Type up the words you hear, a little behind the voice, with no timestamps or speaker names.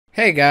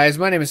Hey guys,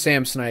 my name is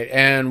Samsonite,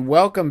 and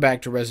welcome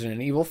back to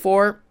Resident Evil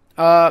 4.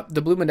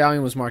 The blue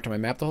medallion was marked on my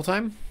map the whole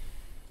time.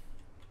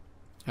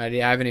 I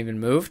haven't even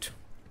moved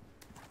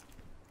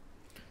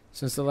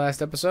since the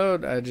last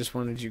episode. I just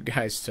wanted you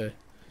guys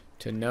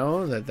to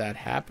know that that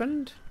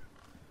happened.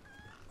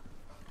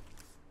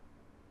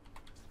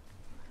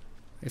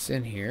 It's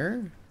in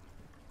here.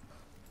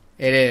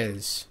 It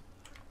is.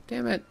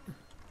 Damn it.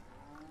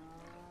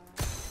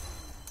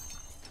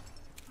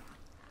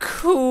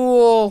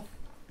 Cool.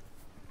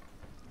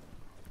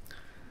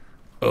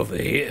 Over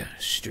here,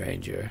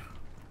 stranger.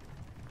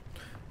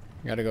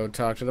 Gotta go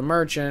talk to the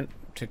merchant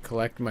to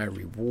collect my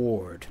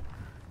reward.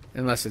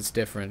 Unless it's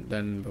different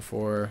than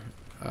before.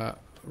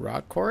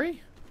 Rock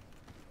quarry?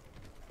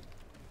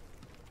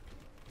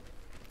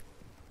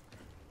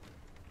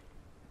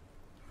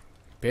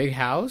 Big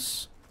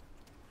house?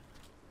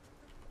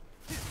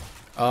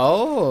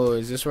 Oh,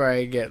 is this where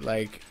I get,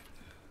 like,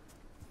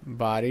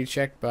 body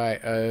checked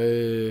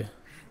by,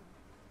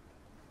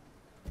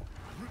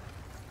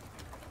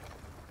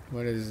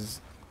 what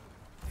is...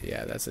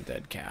 Yeah, that's a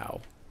dead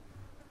cow.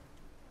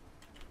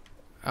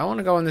 I want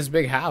to go in this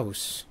big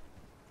house.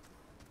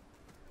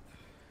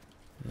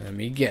 Let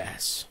me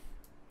guess.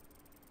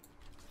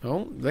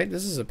 Oh, wait,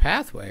 this is a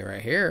pathway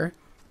right here.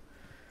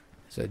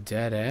 It's a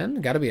dead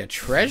end? Gotta be a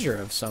treasure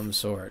of some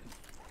sort.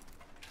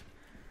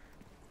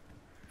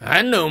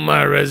 I know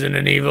my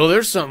Resident Evil.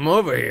 There's something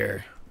over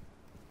here.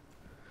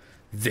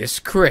 This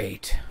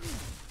crate.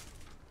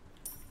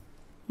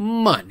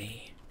 Money.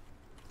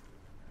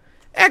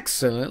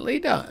 Excellently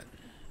done.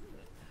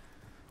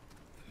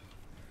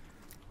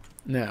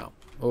 Now,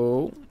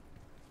 oh,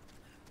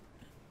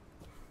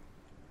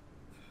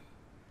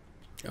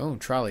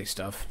 trolley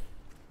stuff.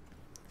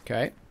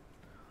 Okay.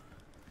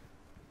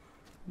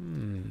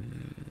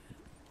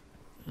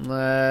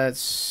 Let's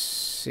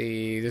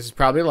see. This is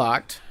probably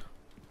locked.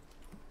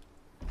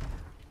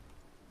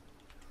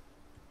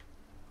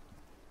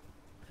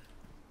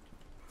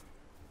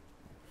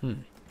 All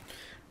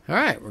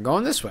right, we're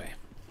going this way.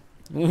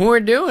 We're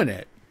doing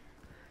it.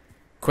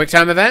 Quick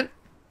time event?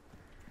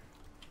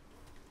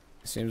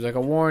 Seems like a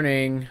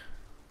warning.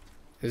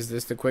 Is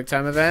this the quick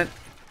time event?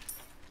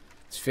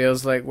 This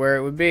feels like where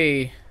it would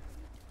be.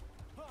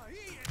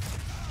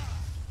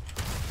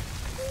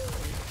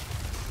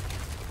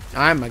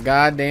 I'm a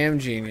goddamn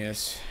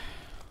genius.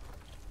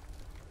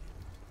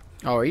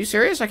 Oh, are you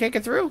serious? I can't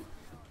get through?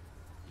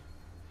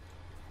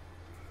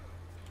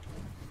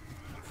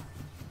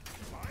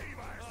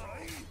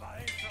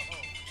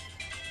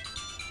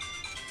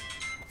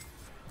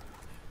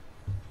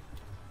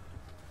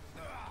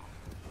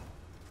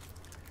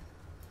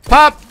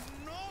 Pop!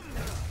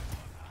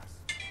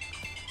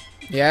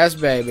 Yes,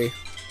 baby.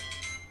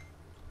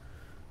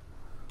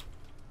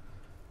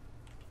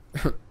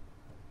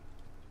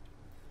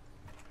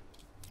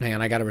 Hang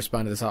on, I gotta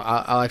respond to this.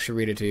 I'll actually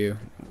read it to you.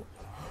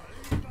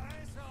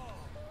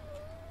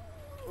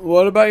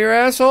 What about your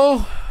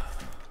asshole?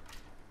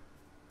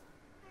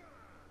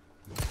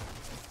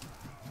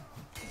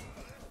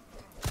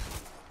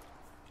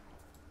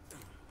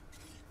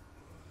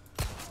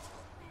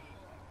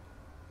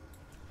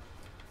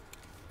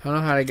 I don't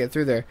know how to get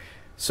through there.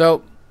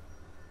 So,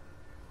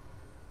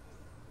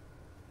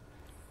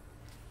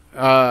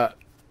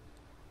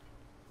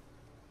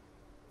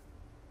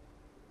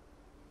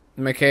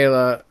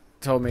 Michaela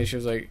told me, she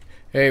was like,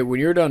 hey,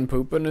 when you're done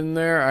pooping in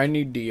there, I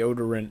need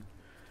deodorant.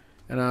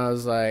 And I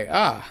was like,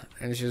 ah.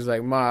 And she was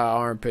like, my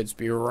armpits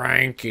be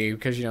ranky.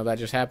 Because, you know, that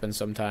just happens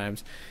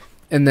sometimes.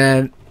 And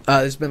then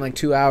it's been like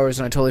 2 hours,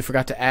 and I totally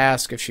forgot to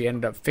ask if she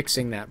ended up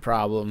fixing that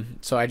problem.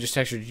 So I just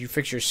texted her, did you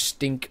fix your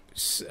stink,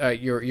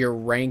 your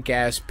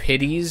rank-ass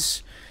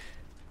pitties?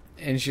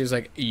 And she was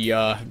like,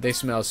 yeah, they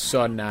smell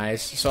so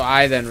nice. So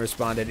I then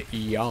responded,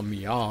 yum,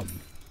 yum.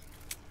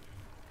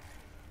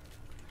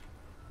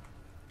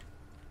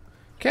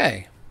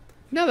 Okay.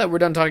 Now that we're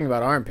done talking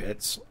about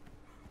armpits,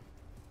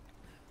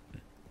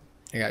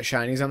 I got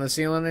shinies on the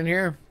ceiling in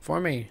here for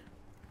me.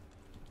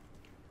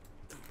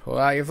 Pull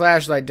out your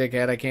flashlight,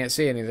 dickhead. I can't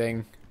see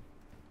anything.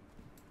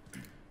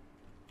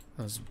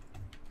 Those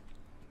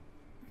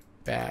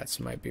bats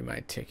might be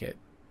my ticket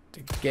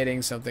to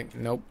getting something.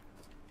 Nope.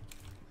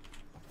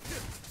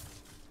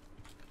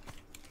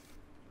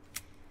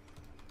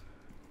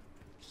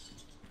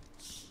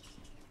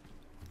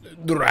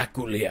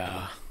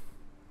 Dracula.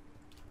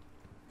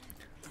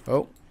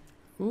 Oh.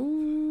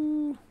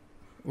 Ooh.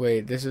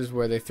 Wait, this is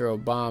where they throw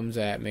bombs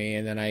at me,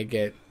 and then I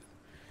get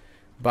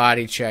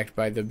body checked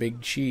by the big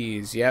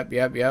cheese. Yep,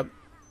 yep, yep.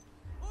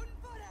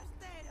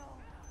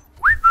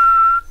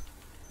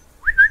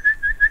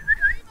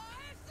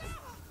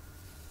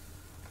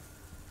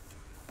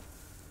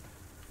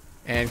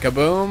 And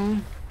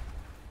kaboom.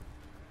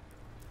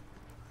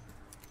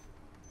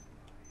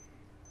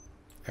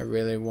 I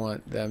really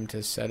want them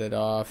to set it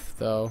off,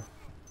 though.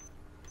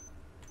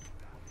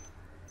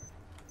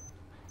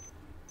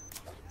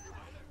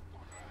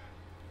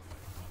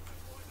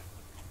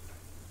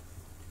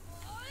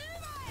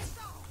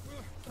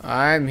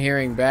 I'm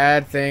hearing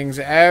bad things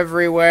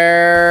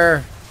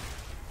everywhere.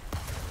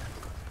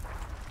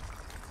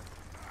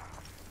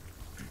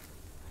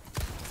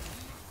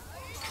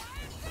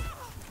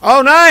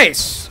 Oh,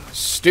 nice!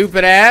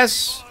 Stupid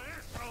ass.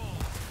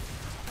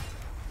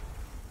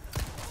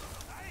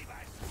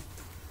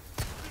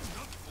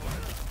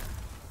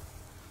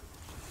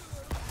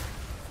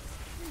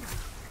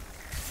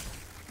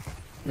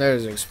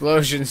 There's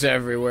explosions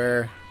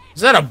everywhere.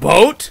 Is that a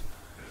boat?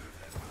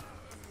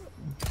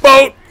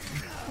 Boat!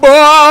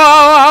 Boat!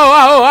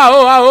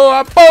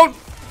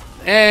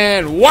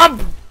 And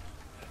whomp!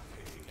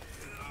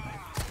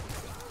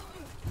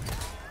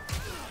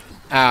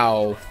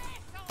 Ow.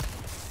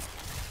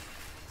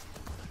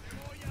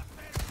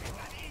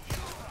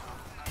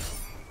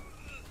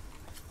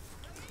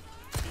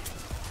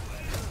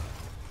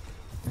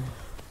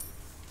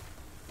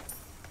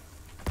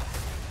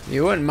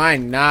 You wouldn't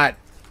mind not...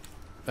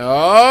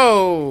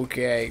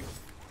 Okay.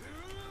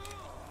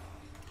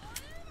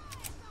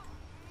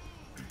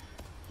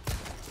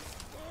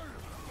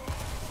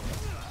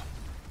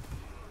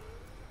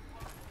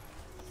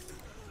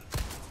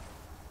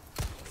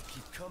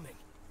 Keep coming.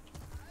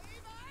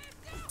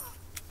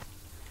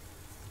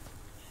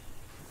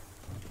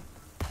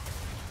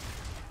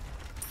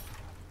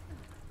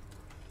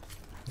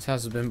 This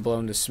house has been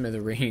blown to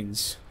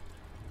smithereens.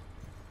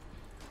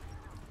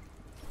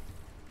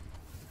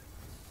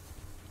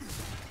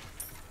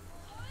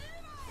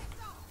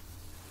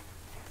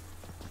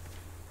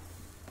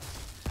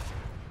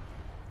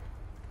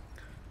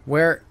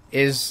 Where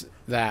is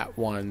that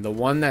one? The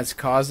one that's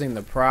causing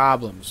the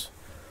problems.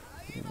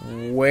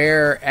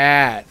 Where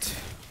at?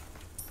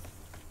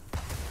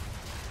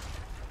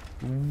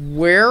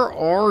 Where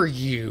are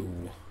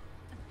you?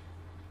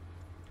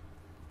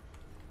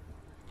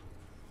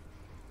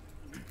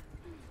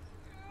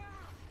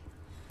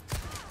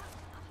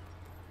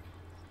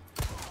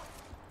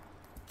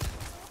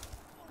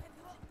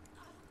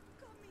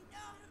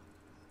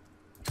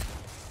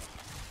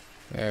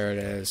 There it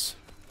is.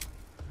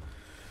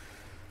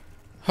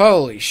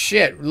 Holy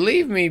shit,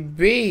 leave me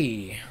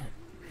be.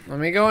 Let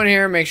me go in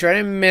here and make sure I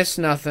didn't miss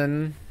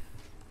nothing.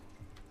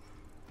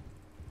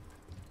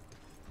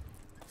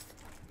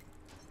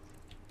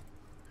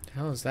 What the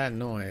hell is that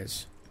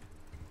noise?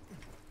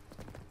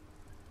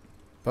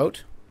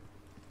 Boat?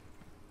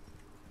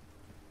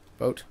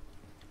 Boat?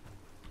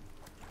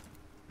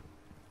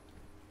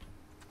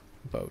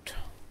 Boat.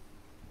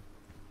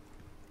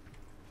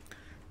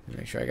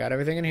 Make sure I got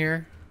everything in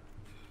here.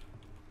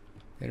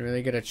 Didn't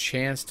really get a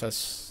chance to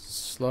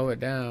slow it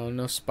down.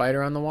 No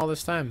spider on the wall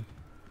this time.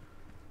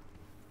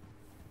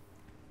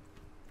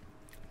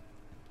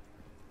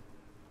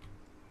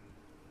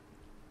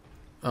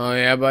 Oh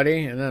yeah,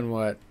 buddy? And then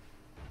what?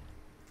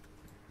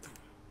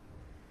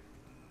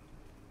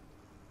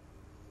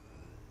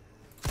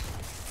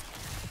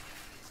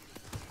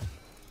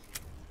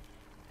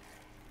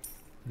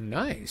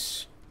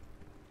 Nice.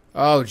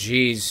 Oh,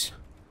 jeez.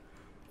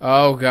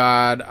 Oh,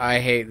 God. I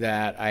hate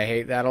that. I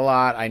hate that a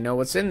lot. I know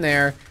what's in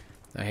there.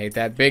 I hate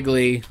that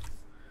bigly.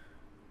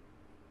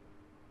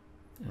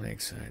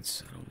 Lakeside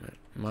settlement.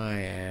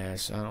 My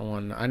ass. I don't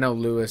want... I know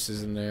Lewis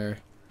is in there.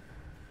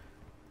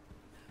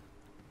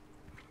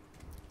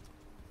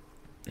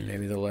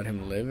 Maybe they'll let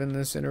him live in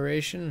this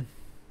iteration?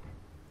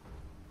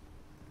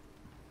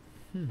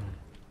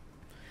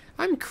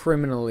 I'm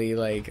criminally,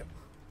 like,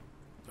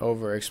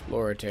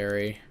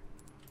 over-exploratory.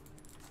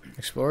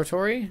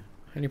 Exploratory?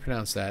 How do you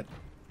pronounce that?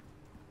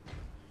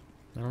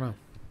 I don't know.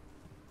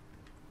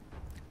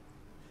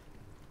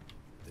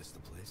 This the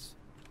place?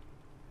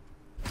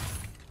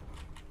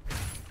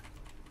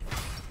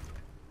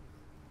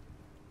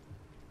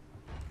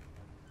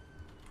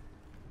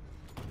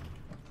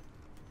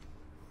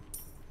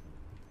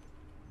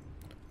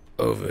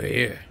 Over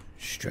here,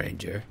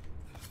 stranger.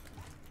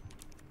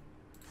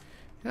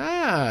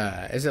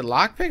 Ah, is it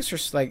lockpicks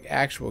or like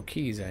actual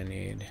keys I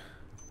need?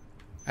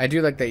 I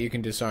do like that you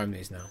can disarm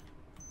these now.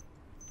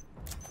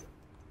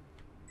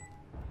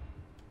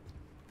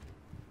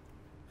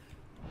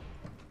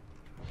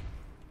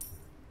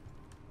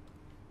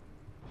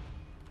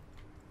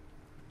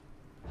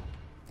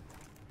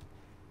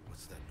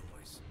 What's that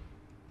noise?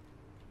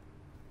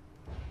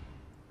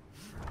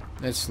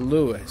 It's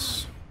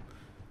Lewis.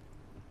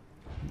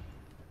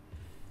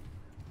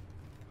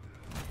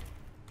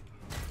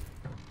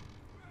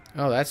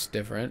 Oh, that's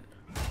different.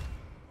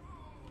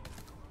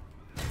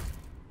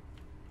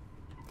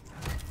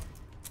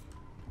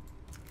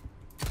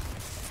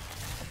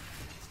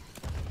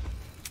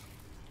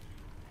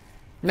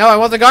 No, I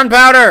want the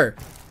gunpowder!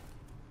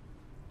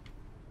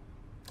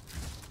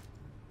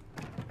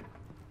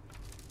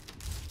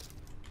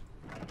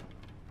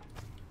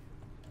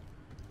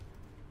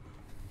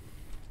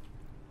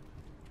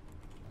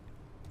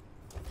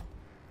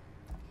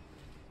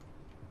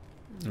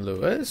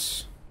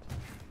 Lewis?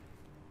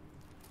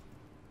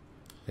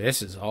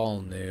 This is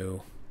all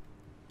new.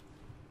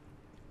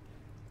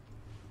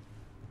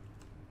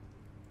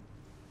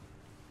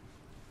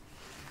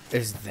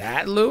 Is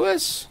that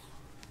Lewis?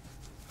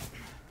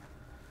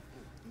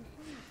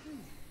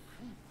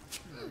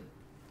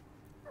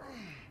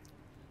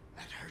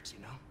 That hurts, you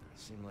know?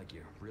 Seemed like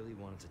you really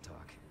wanted to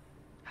talk.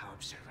 How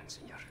observant,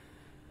 senor.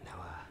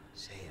 Now,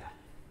 say,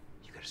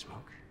 You got a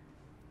smoke?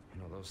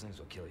 You know, those things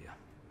will kill you.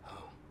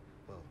 Oh,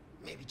 well,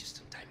 maybe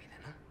just untie me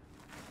then, huh?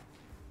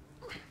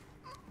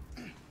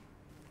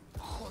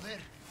 Joder,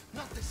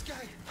 not this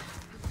guy.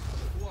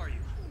 Who are you?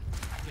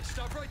 Okay,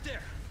 stop right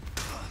there.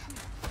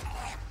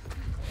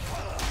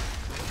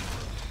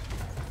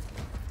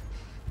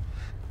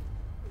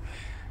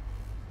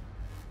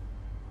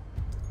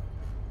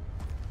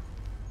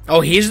 Oh,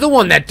 he's the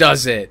one that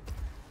does it.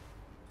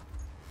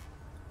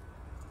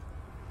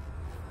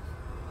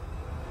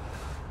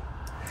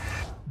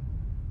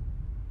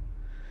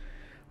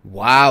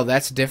 Wow,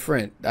 that's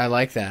different. I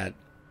like that.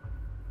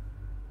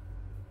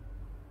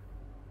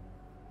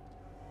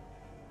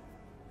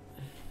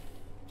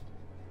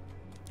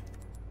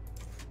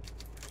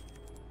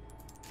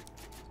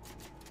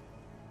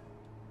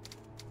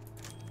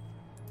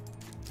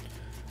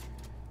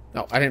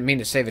 No, I didn't mean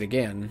to save it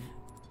again.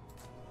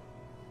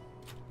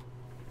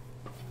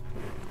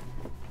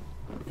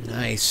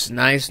 Nice,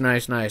 nice,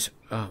 nice, nice.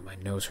 Oh, my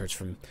nose hurts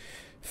from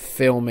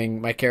filming.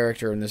 My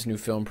character in this new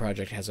film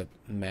project has a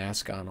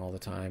mask on all the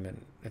time,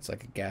 and it's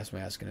like a gas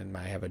mask, and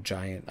I have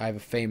a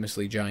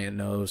famously giant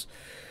nose.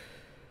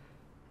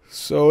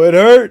 So it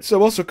hurts.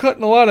 I'm also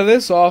cutting a lot of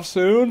this off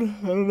soon.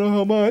 I don't know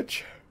how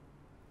much.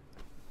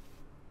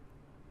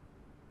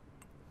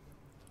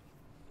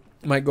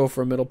 Might go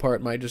for a middle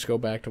part, might just go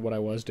back to what I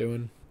was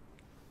doing.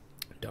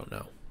 Don't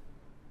know.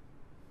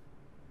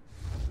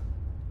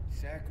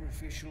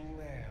 Sacrificial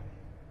lamb,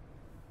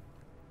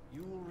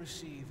 you will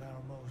receive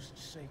our most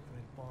sacred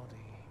body.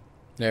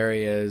 There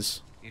he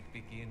is. It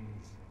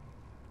begins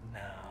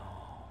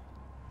now.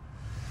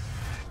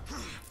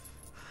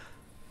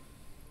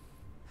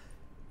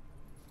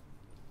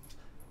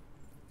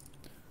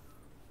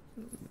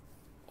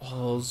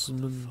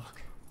 Osmond.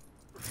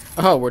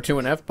 Oh, we're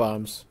doing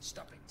F-bombs.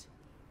 Stop it.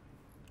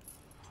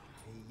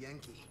 Hey,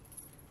 Yankee.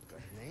 Got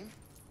your name?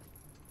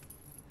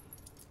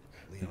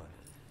 Leon.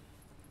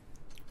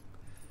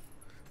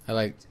 I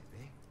like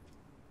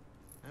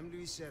I'm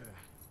Luis Serra.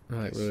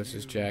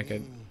 Lewis's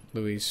jacket.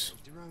 Luis.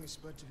 The wrong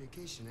spot to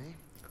vacation, eh?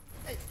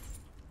 Hey,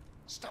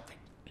 stop it.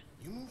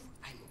 You move,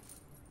 I move.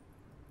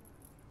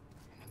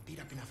 And I'm beat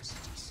up enough as it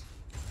is.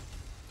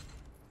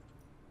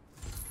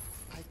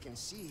 I can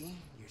see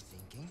you're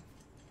thinking.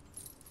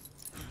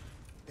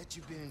 Bet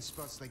you've been in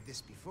spots like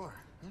this before,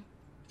 huh?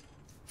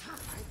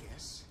 I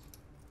guess.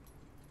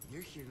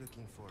 You're here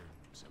looking for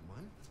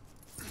someone?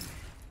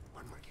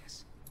 One more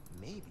guess.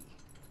 Maybe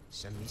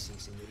some missing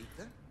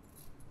señorita?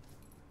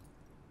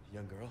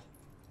 Young girl?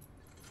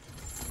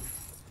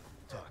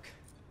 Talk.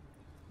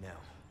 Now.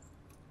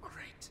 All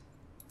right.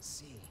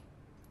 See.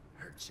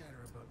 Heard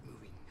chatter about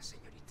moving a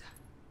señorita.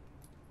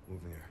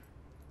 Moving her?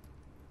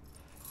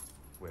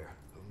 Where?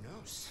 Who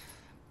knows?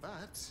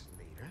 But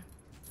later,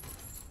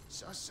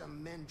 saw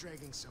some men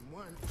dragging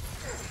someone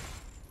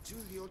to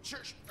the old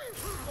church.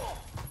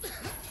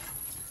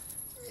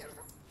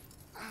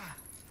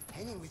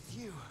 Hanging with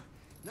you,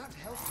 not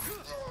healthy.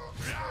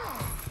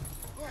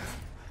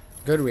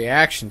 Good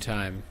reaction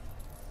time.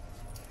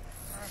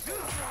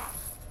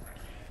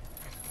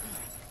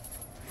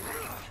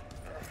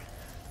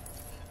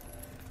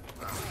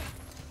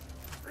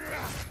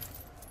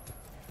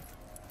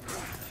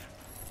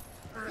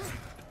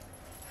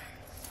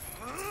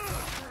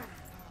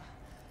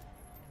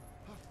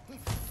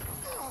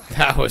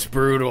 That was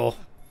brutal.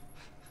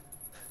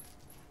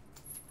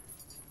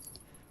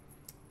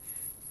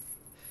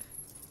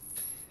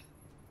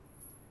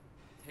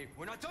 Hey,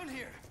 we're not done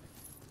here.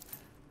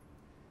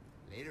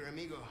 Later,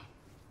 amigo.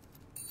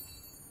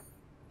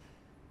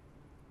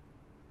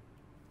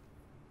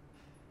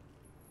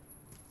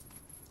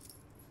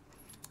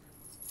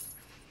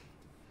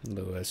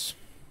 Lewis.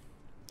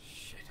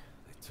 Shit,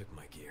 they took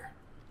my gear.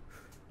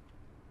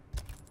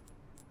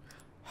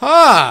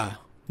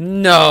 Ha!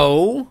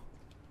 No!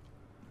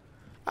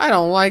 I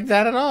don't like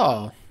that at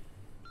all.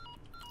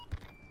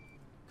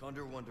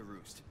 Condor 1 to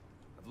roost.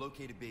 I've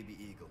located baby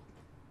eagle.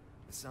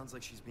 It sounds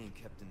like she's being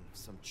kept in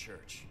some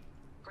church.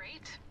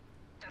 Great.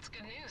 That's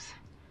good news.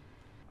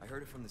 I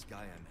heard it from this guy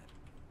I met.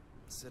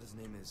 He said his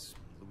name is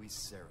Luis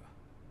Serra.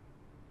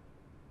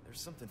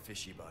 There's something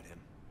fishy about him.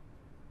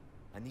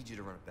 I need you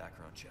to run a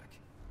background check.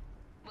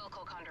 We'll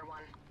call Condor 1.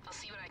 I'll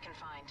see what I can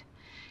find.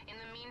 In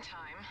the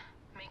meantime,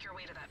 make your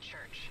way to that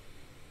church.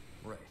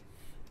 Right.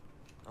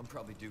 I'm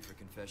probably due for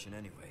confession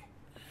anyway.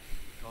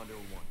 Condor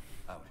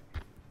 1, out.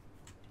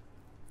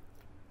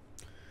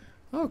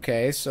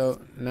 Okay, so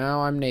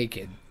now I'm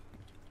naked.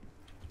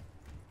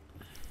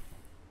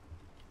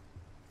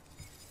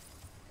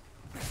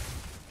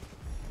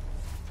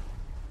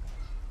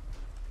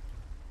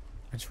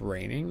 It's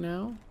raining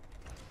now?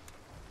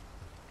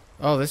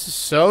 Oh, this is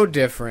so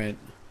different.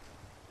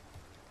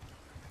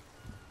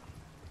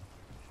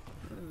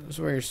 This is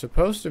where you're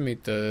supposed to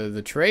meet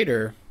the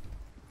traitor.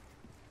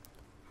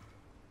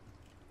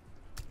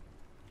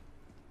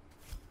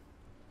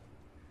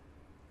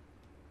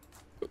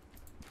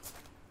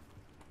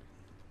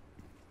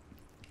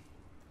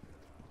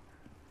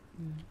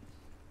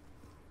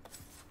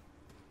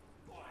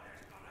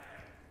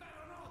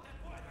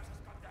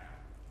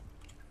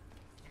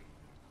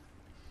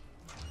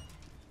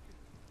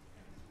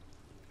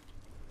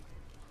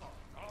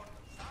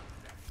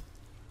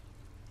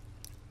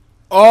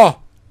 Oh!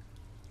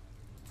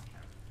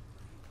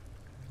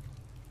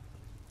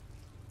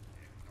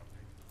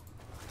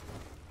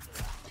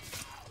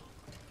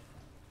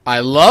 I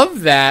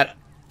love that.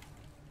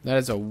 That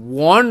is a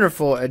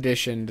wonderful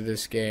addition to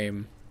this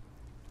game.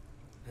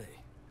 Hey,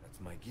 that's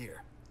my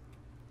gear.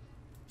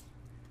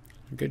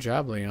 Good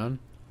job, Leon.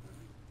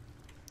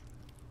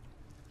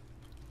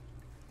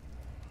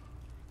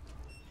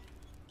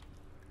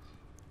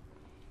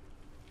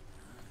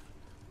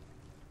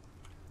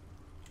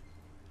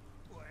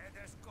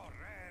 Puedes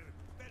correr,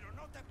 pero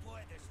no te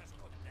puedes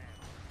esconder.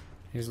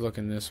 He's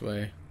looking this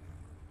way.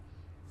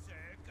 Sé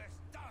que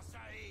estás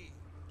ahí.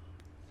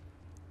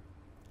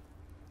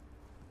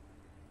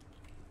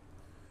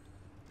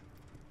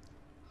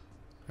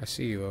 I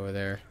see you over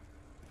there.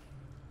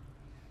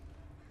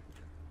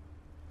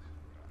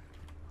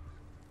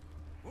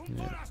 ¡Un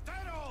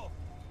forastero!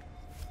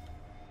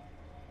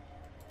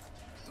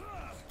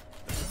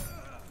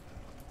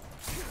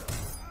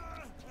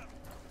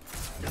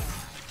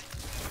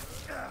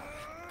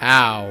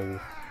 Ow.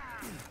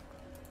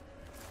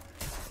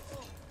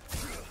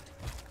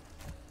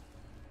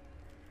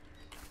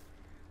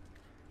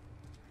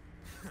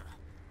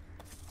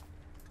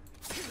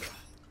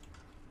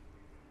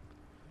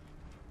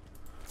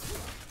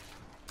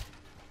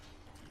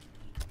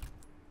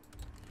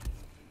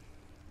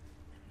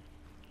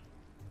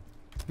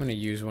 I'm gonna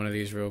use one of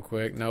these real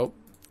quick. Nope.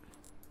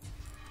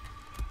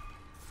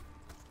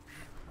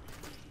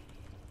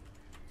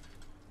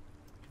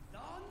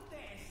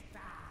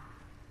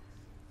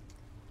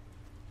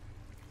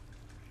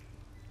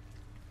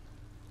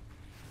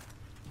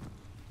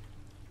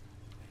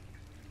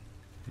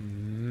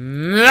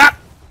 Nyah!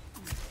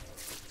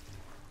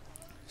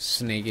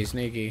 Sneaky,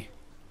 sneaky.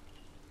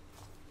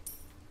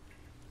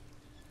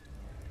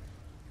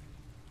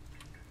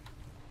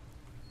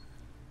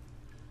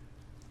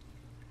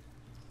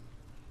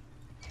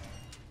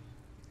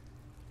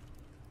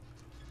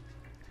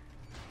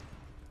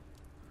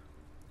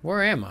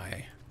 Where am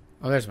I?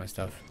 Oh, there's my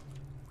stuff.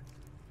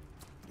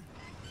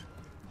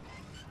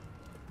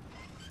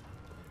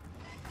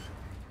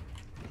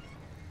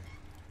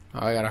 Oh,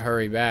 I gotta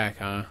hurry back,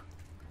 huh?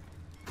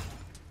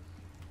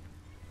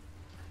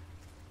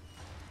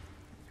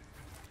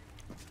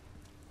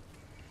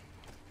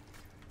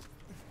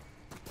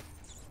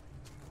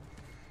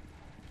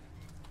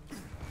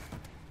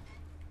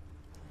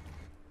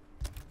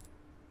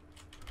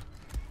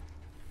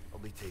 I'll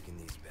be taking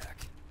these back.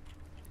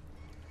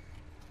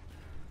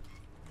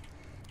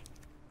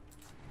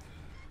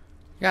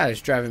 God,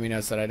 it's driving me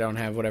nuts that I don't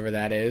have whatever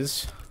that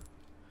is.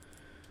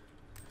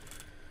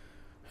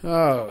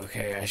 Oh,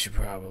 okay, I should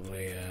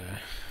probably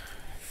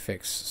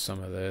fix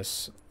some of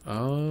this.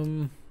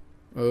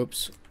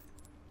 Oops.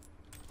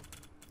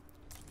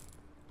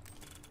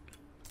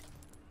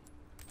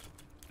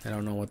 I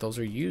don't know what those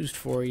are used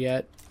for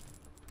yet.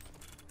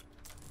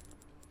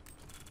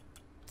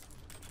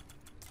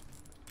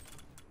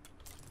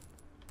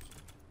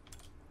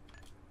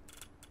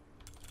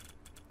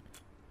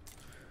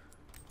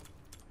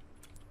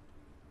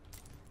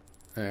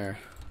 There.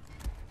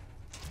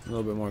 A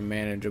little bit more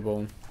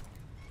manageable.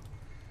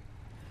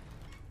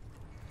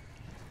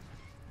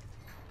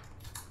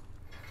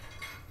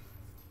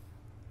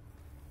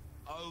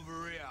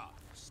 Over here,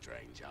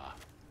 stranger.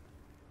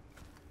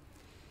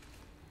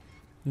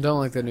 Don't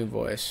like the new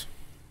voice.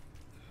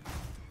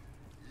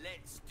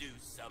 Let's do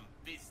some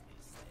business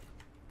then.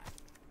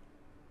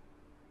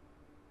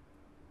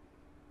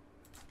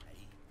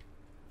 Hey.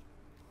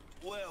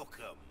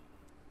 Welcome.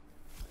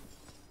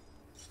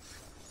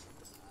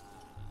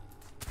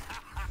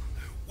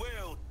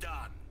 Well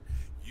done.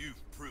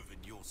 You've proven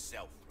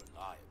yourself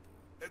reliable.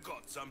 I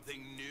got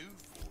something new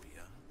for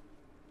you.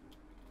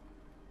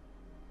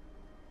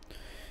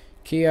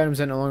 Key items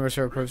that no longer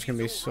serve a purpose can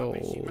be Ruby's all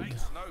rubbish. It sold.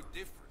 makes no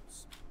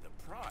difference. The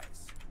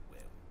price, well,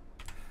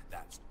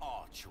 that's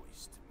our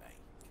choice to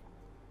make.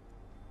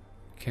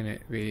 Can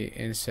it be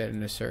inset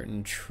into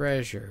certain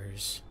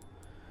treasures?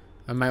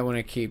 I might want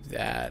to keep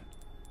that.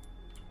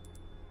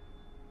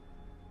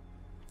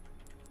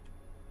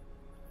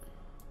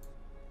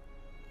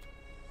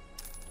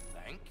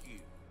 Thank you.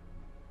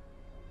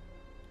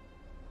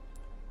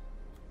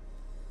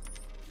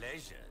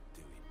 Pleasure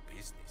doing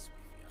business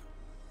with you.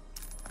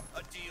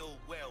 A deal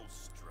well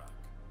struck.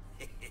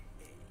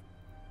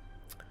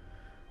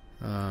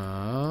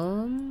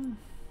 Um.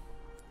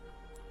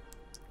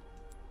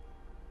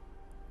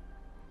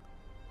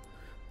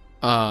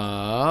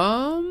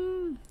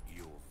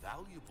 Your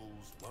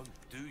valuables won't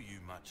do you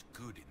much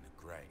good in the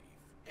grave.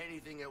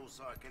 Anything else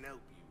I can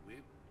help you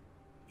with?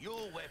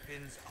 Your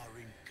weapons are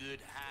in good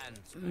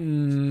hands,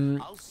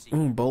 mate. I'll see.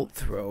 Ooh, bolt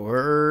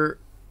thrower.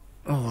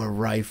 Oh, a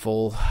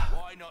rifle.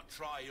 Why not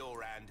try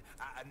your hand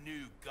at a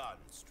new gun,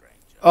 stranger?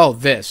 Oh,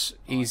 this.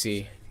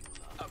 Easy.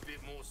 A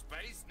bit more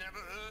space never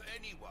hurt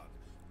anyone.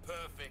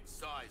 Perfect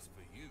size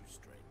for you,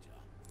 stranger.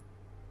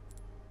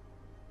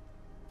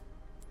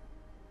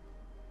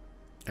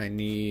 I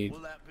need. Will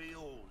that be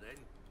all then?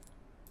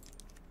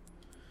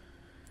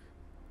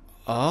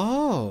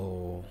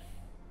 Oh.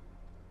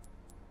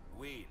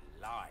 We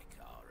love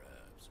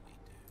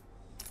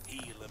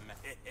heal 'em.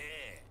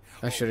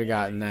 I should have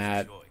gotten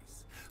that.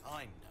 Choice.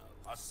 I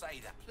know. I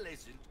say that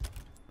pleasant.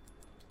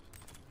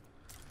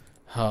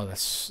 Oh,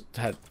 that's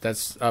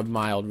a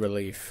mild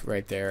relief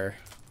right there.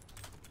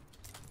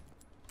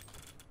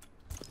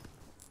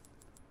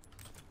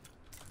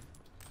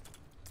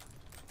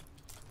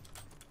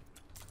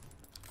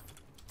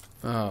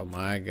 Oh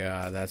my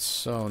god, that's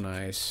so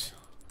nice.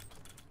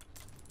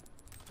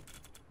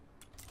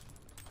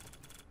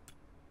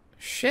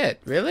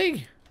 Shit,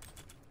 really?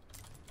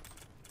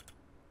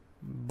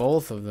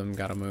 Both of them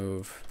gotta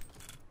move.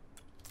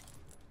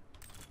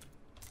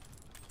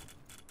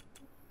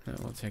 And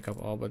we'll take up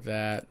all but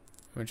that,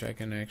 which I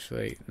can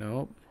actually...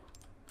 Nope.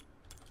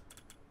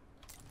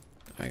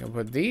 I can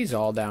put these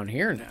all down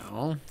here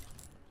now.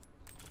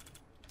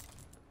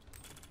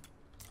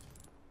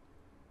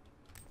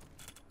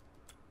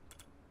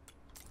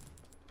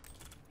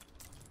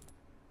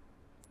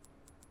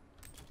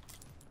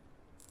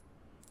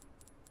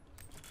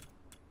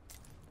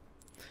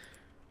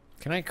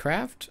 Can I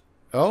craft?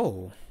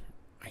 Oh,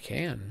 I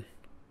can.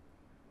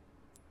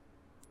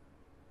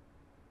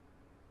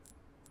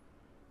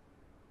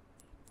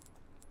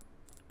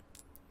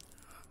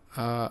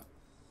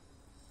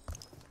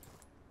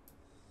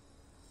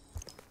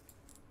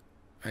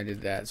 I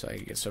did that so I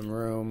could get some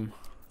room.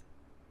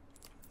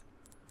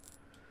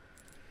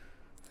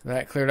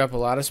 That cleared up a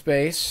lot of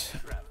space.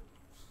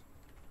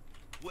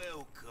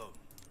 Welcome.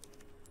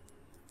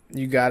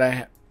 You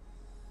gotta...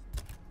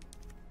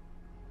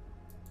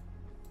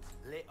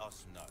 Let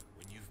us know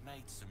when you've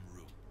made some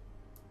room.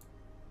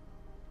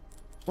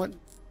 What?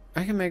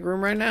 I can make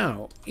room right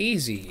now.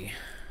 Easy.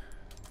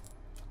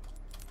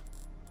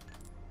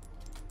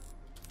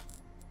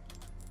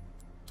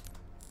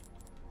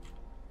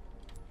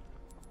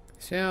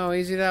 See how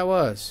easy that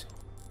was?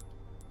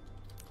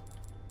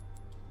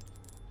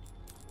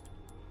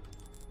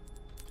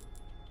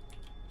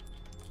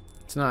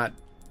 It's not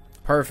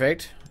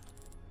perfect.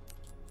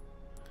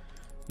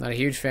 Not a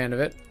huge fan of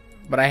it,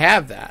 but I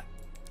have that.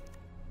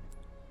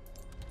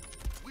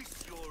 Wish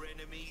your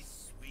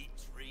enemies sweet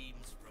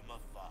dreams from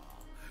afar,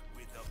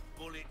 with a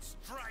bullet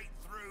straight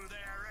through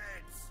their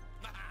heads.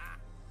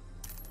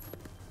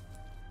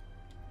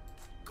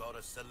 Got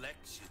a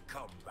selection.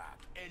 Come back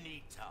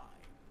anytime.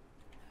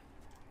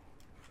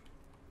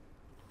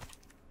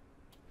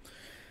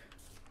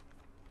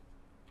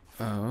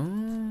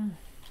 Oh.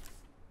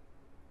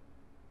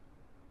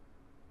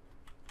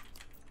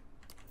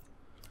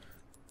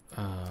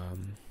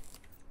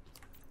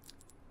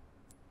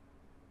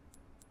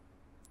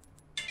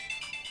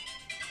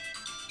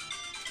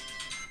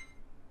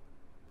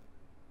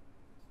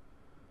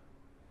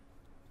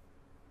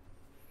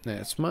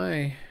 That's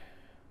my...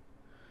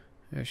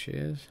 There she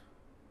is.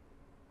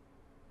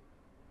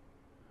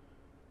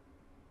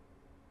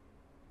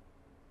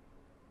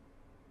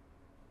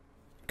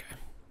 Okay.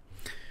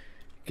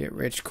 Get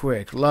rich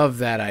quick. Love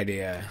that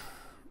idea.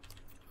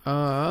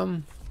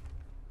 Abandoned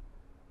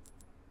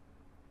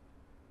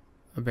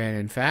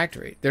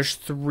factory. There's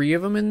 3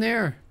 of them in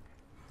there?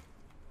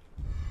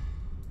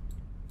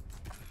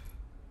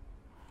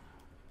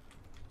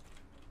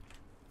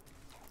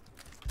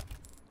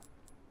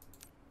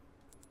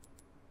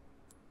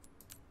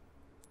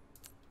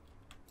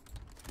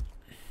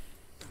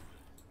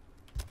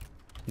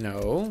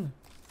 No.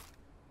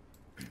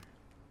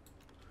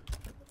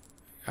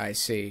 I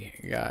see.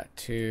 Got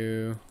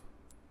to...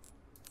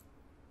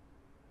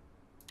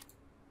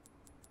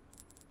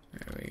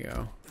 There we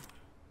go.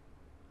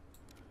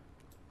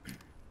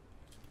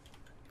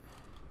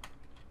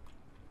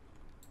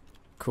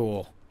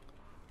 Cool.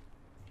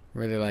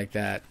 Really like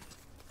that.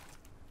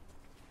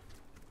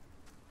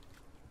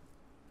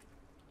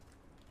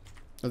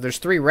 Oh, there's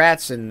 3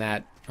 rats in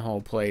that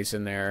whole place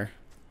in there.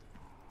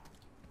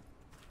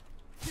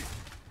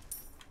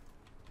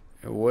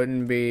 It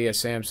wouldn't be a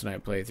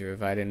Samsonite playthrough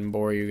if I didn't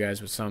bore you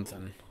guys with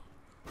something.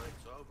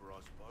 Break's over, I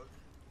suppose.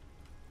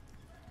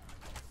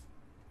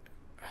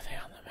 Are they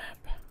on the map?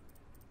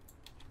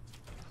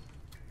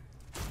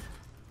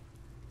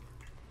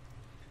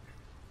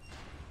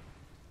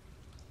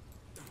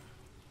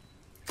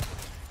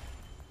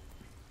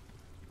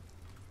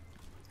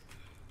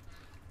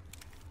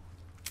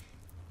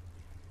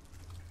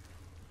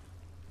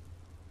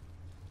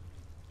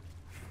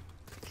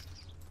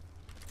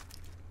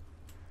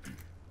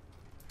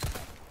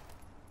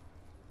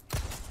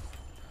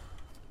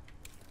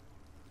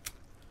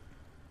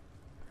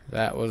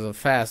 That was a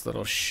fast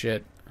little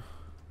shit.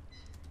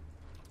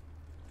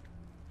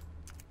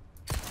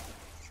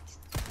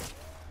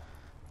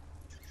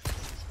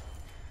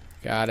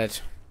 Got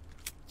it.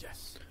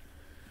 Yes.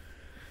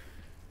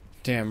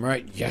 Damn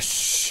right,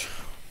 yes.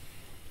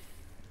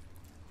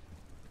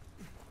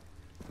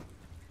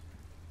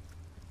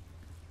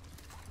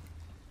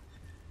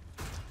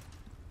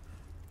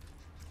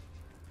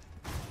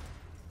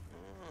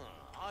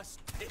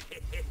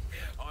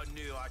 I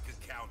knew I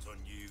could count on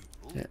you.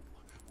 Ooh, Yeah.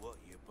 what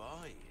you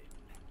buying?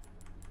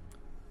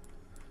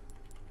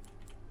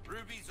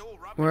 Ruby's all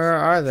rubbish. Where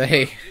are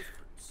they?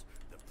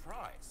 The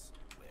price,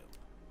 well,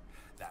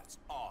 that's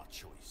our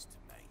choice to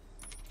make.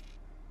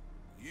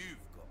 You've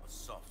got a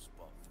soft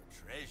spot for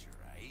treasure,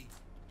 eh?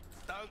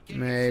 Don't get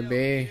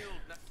Maybe.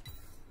 yourself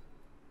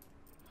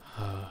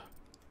killed.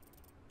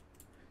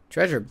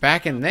 Treasure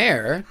back in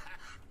there.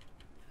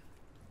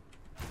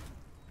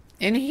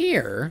 In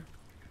here.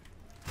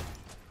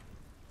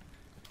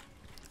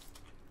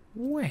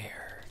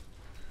 Where?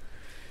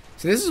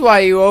 So this is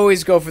why you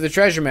always go for the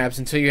treasure maps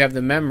until you have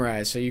them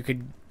memorized, so you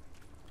could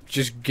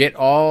just get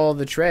all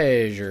the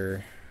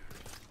treasure.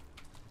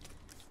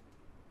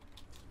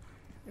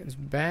 It's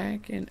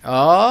back in...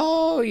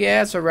 Oh,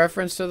 yeah, it's a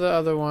reference to the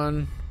other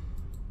one.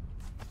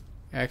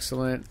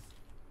 Excellent.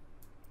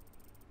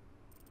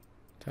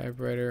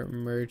 Typewriter,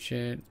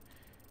 merchant,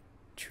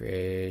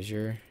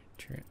 treasure.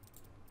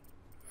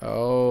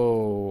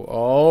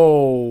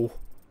 Oh.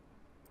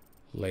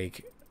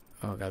 Lake.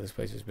 Oh god, this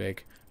place is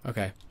big.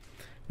 Okay.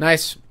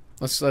 Nice.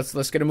 Let's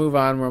get a move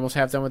on. We're almost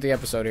half done with the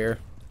episode here.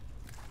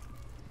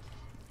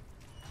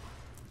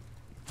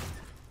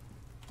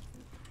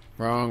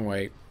 Wrong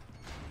way.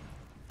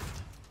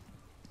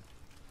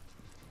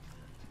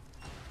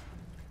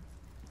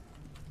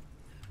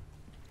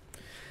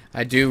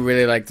 I do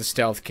really like the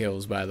stealth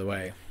kills, by the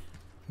way.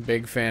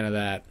 Big fan of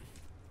that.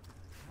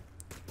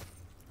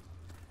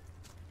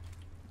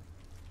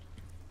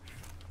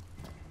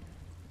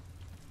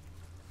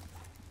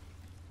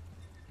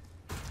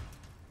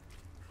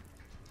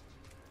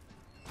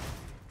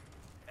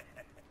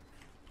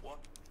 What?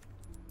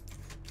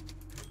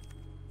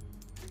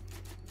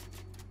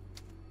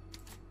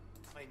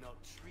 May not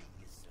treat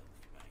yourself,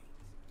 mate.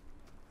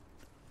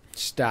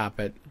 Stop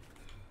it.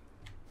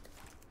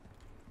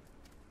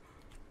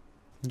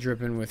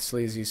 Dripping with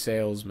sleazy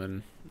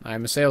salesman.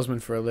 I'm a salesman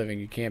for a living.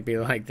 You can't be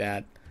like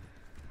that.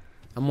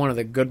 I'm one of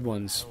the good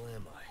ones. Where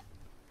am I?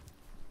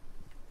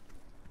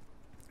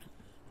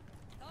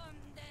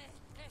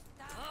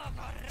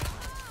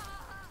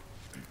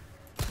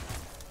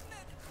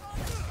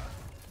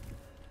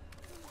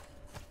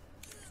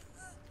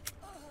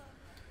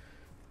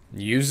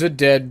 Use a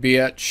dead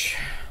bitch.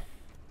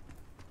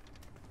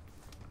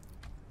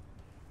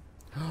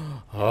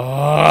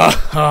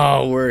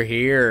 Oh, we're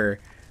here.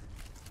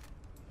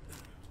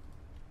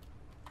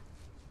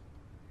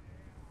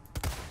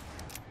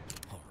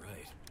 All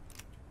right.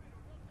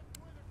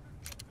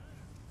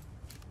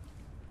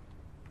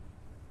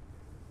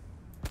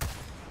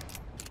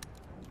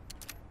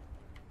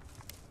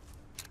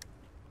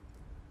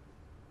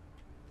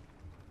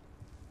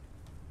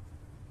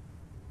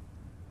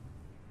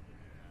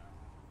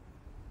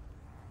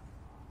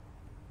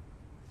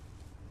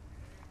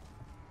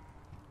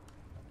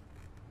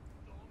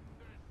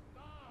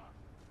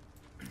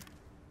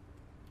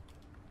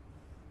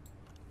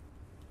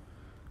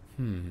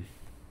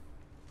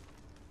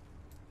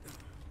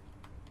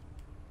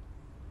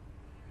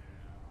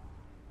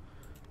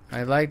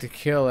 I'd like to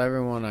kill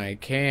everyone I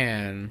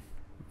can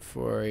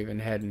before even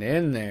heading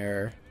in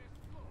there.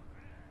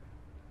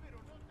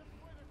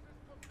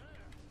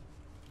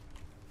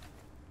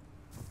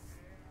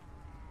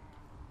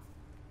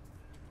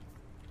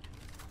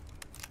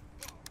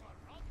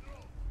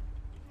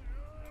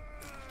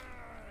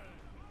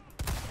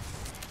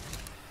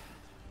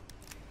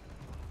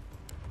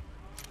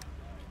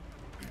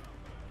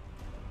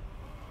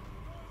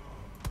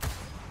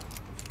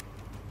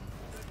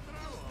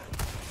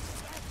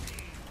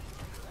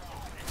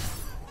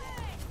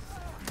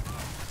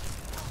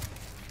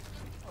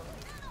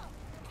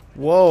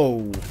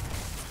 Whoa.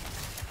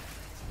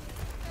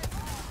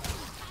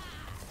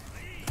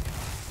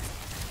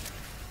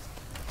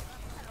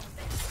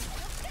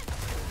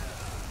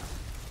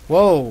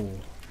 Whoa.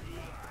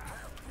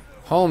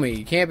 Homie,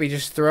 you can't be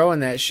just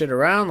throwing that shit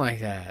around like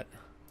that.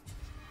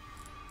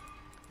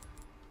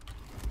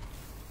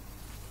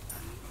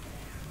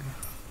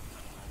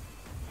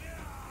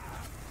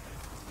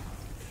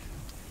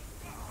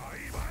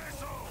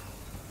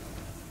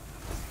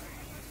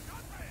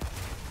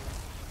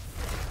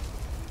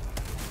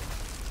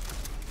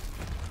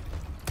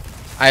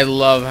 I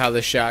love how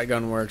the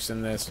shotgun works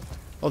in this.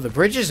 Oh, the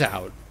bridge is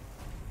out.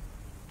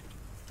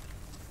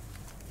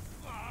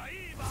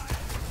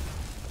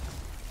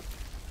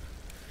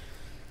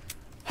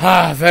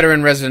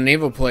 Veteran Resident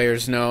Evil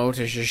players know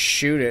to just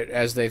shoot it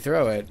as they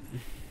throw it.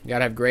 You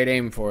gotta have great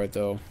aim for it,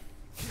 though.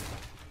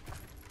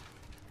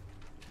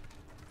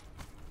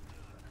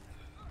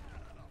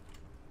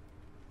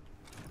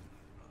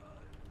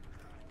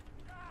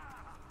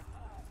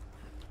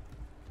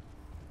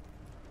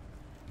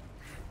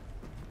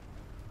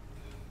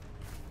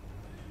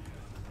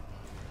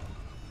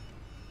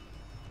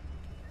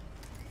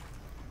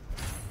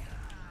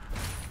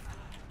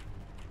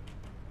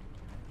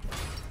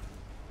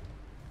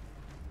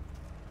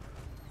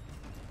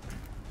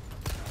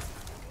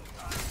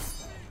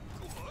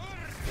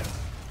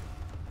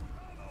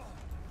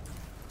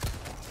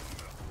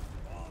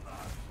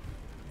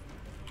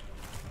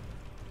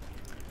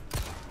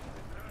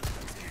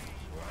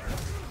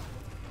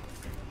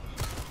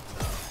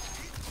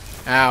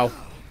 Ow.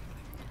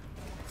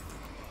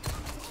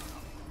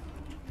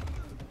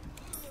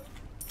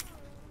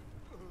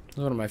 It's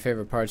one of my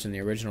favorite parts in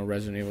the original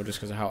Resident Evil just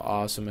because of how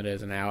awesome it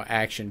is and how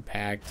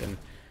action-packed and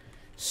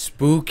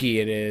spooky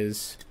it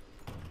is.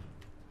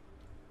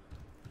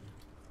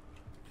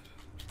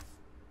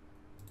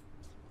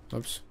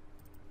 Oops.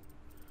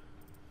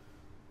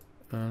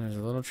 There's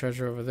a little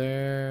treasure over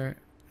there.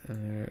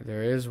 And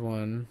there is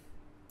one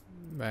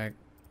back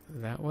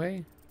that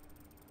way.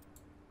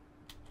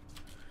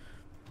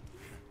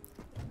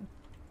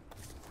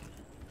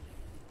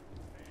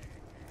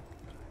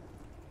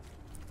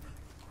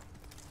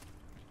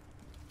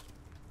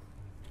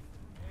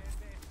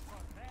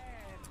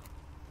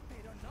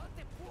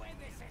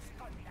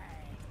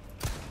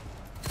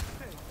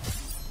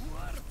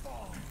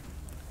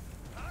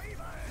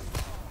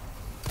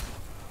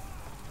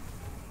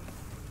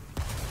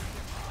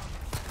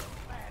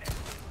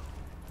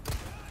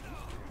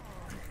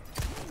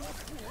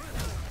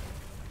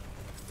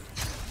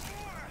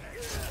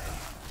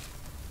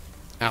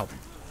 Ow.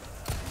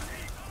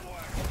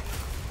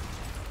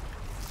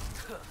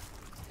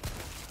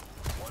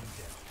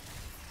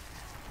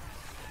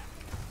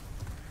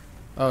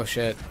 Oh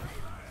shit.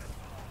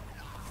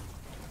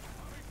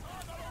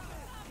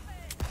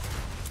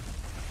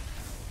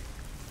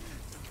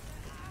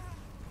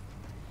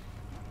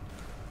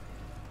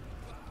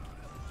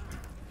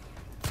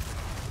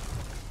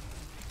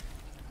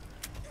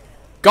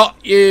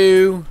 Got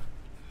you.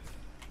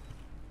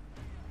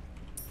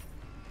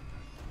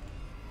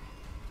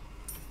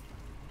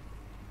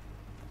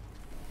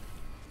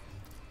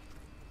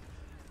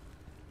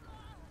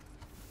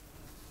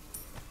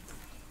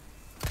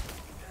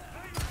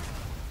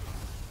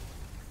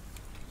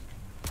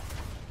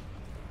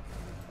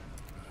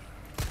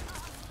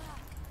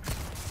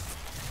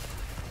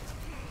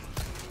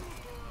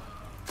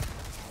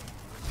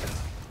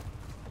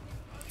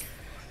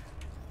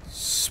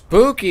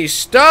 Spooky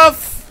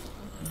stuff.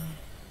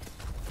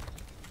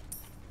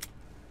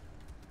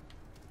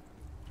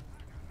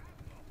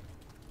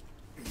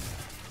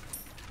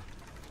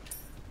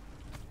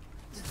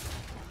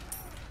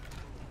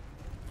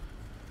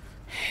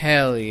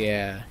 Hell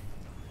yeah.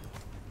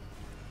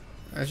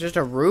 That's just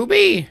a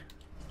ruby?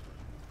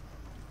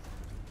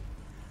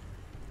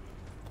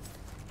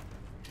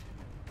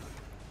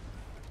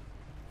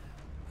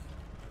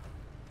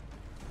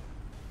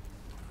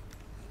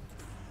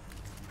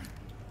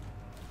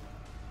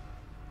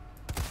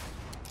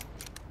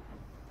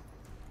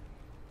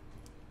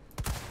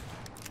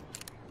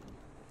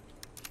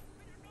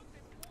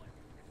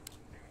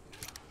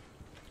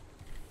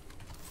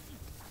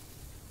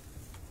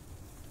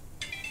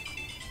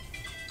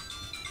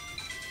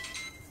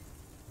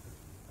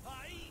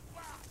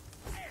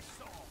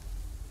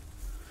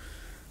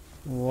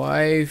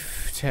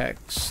 Wife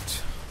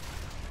text.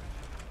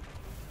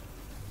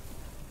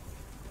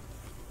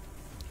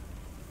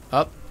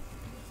 Up.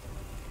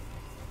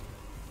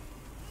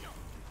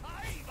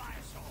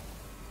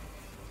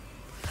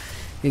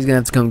 He's gonna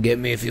have to come get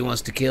me if he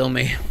wants to kill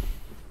me.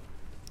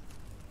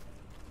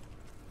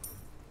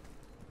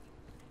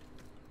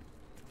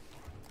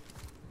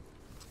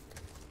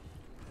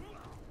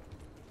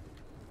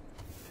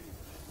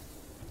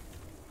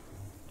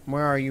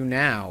 Where are you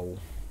now?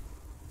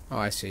 Oh,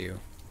 I see you.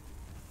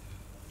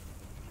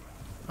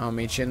 I'll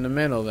meet you in the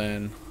middle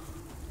then.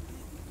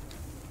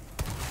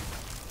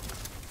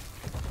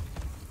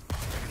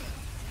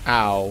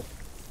 Ow.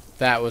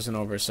 That was an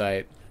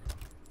oversight.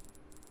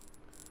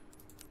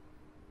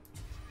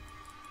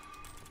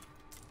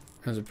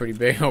 That was a pretty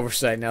big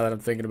oversight now that I'm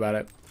thinking about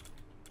it.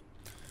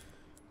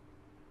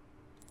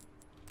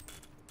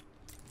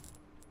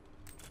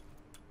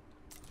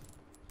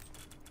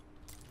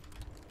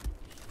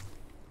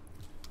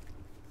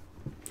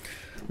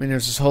 I mean,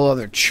 there's this whole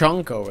other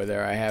chunk over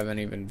there I haven't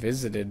even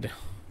visited.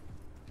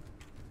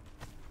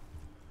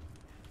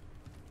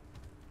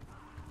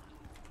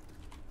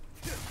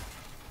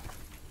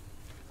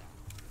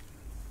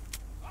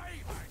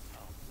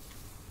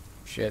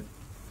 Shit.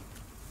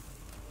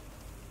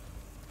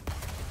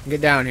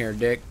 Get down here,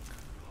 Dick.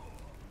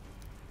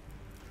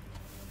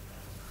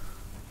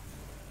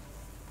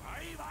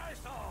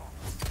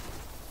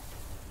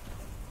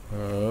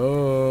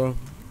 Oh.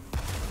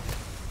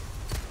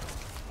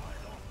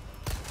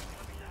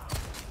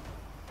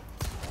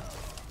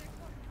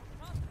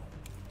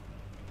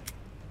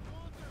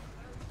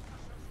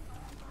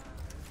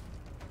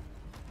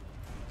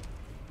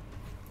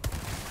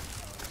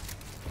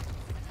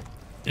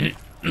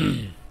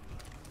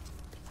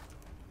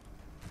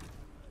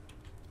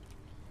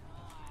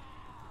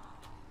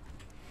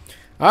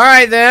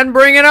 Alright then,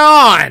 bring it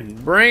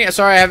on!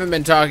 Sorry I haven't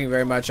been talking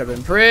very much. I've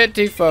been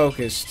pretty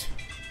focused.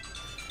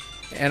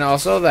 And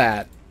also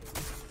that.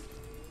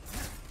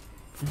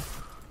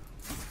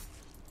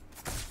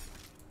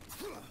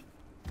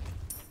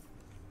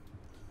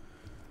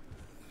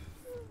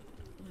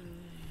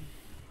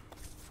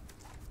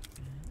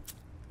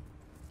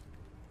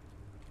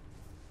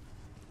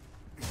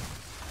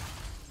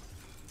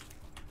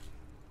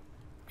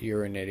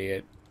 You're an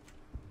idiot.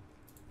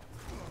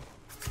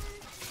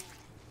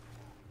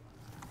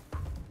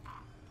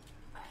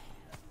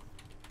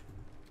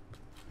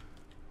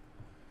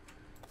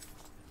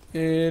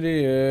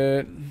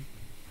 Idiot.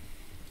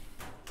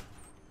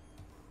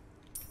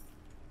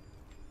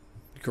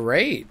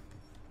 Great.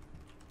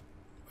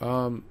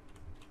 I'm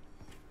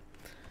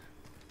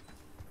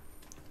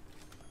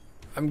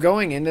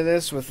going into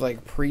this with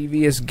like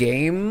previous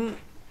game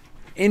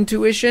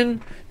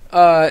intuition,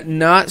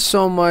 not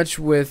so much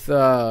with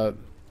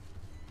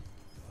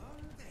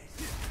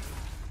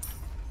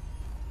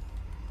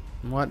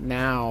what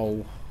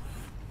now?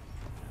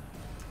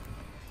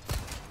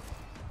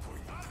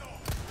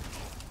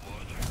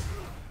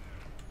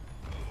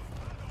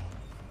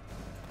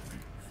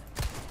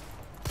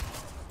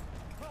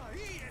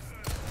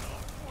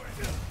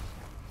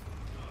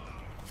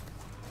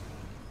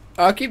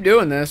 I'll keep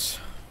doing this.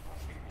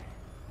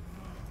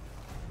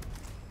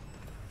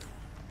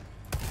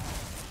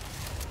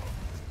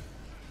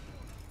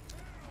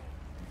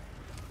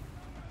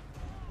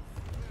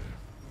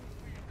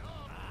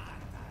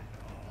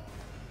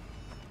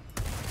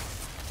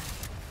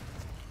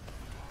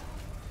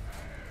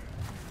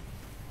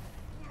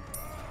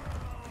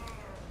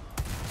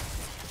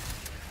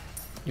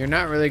 You're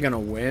not really gonna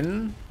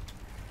win.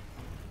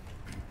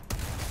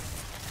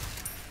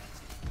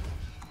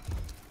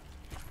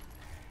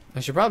 I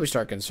should probably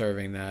start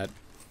conserving that.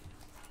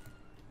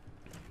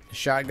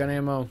 Shotgun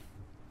ammo.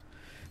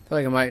 I feel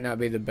like it might not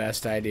be the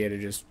best idea to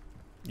just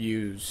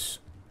use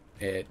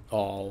it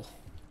all.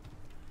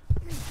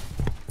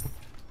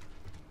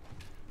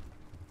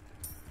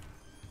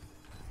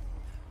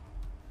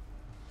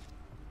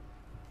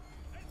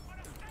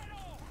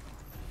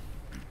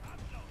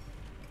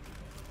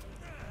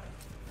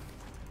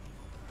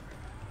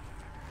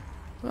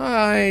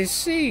 I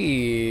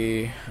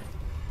see.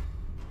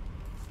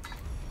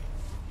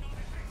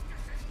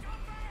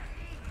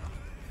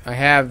 I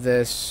have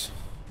this.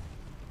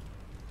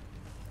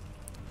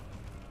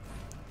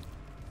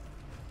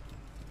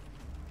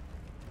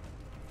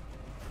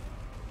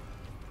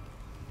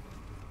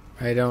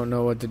 I don't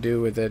know what to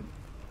do with it.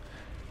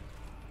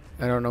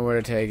 I don't know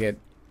where to take it.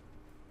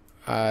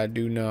 I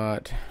do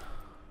not.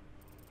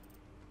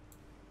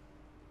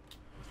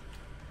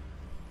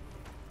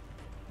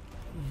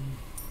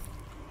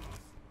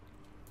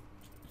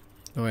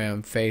 The way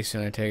I'm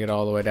facing, I take it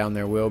all the way down.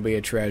 There will be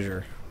a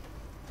treasure.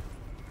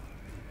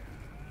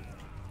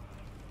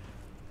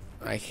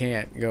 I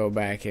can't go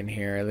back in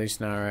here, at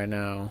least not right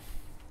now.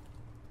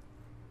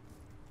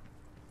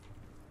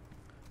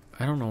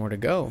 I don't know where to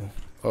go.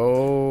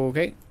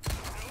 Okay.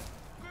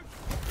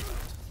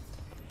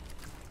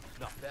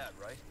 Not bad,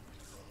 right?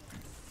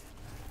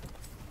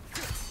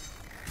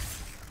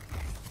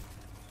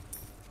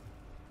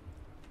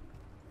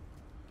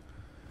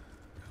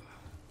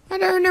 I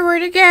don't know where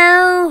to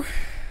go.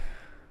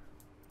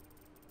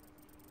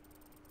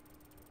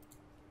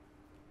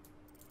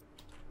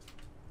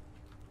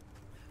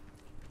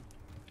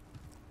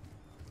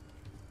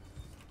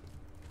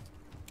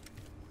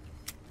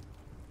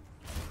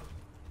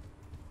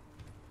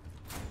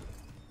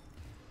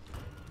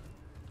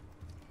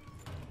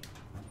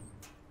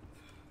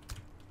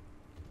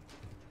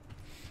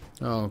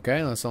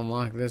 Okay, let's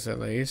unlock this at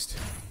least.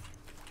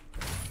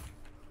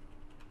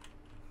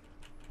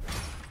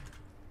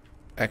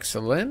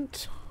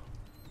 Excellent.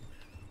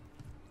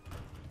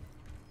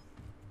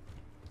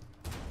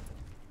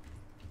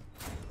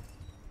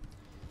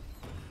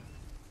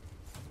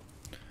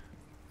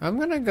 I'm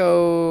gonna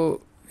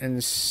go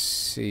and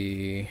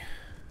see.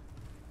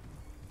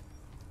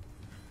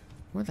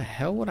 Where the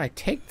hell would I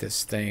take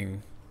this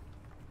thing?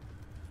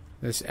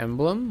 This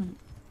emblem?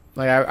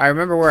 Like, I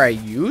remember where I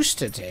used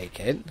to take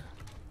it.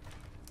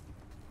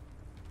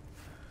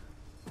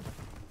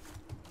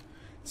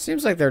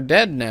 Seems like they're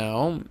dead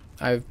now.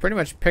 I've pretty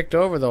much picked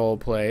over the whole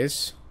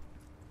place.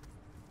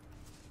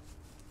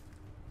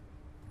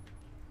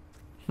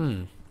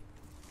 Am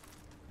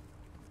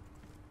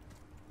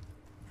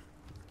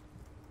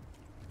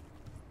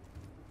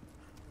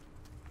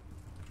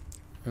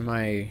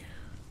I...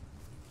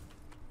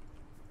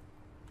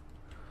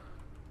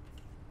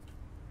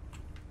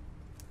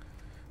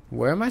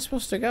 Where am I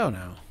supposed to go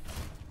now?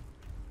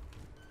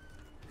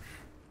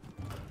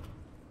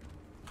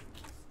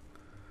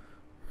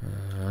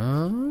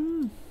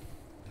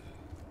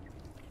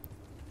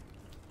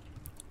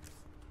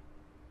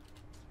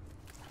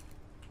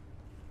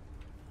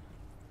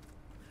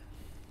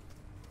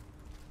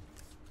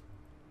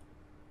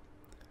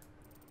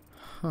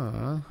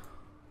 Huh.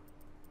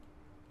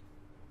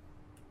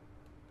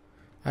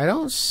 I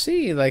don't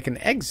see like an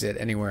exit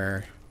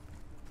anywhere.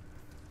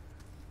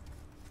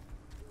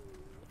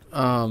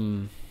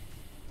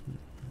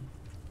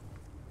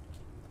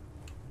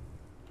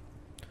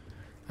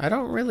 I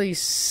don't really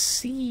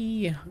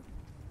see.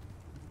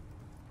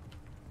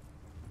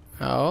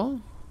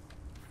 Oh.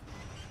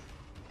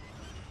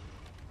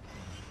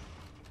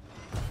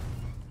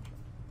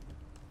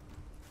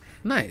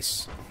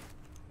 Nice.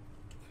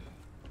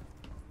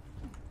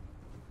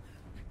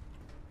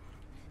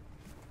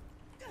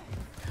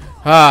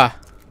 Ah.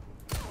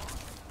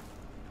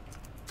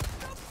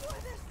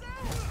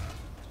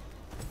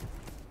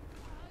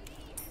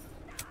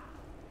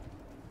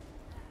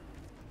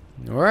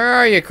 Where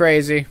are you,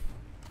 crazy?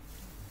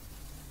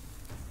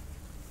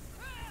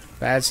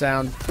 Bad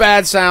sound.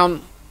 Bad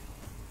sound.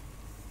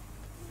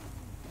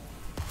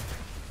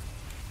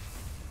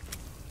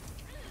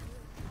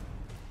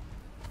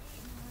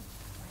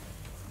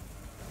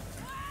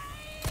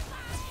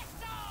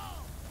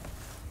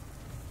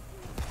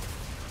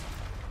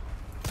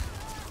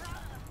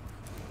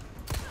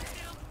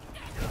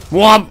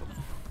 Whomp!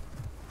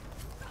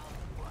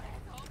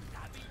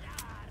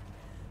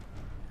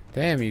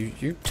 Damn,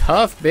 you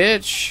tough,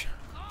 bitch.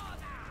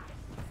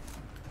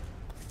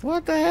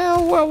 What the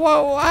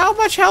hell? How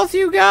much health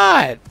you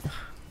got?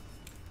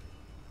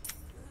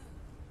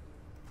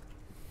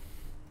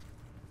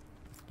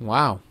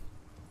 Wow.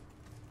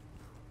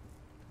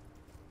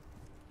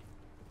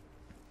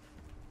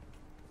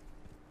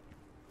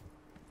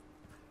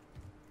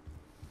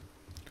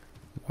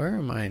 Where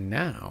am I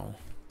now?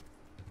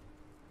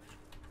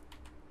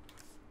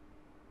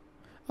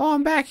 Oh,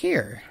 I'm back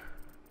here.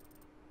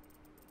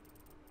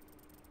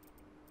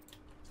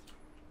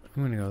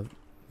 I'm gonna go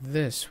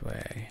this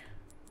way.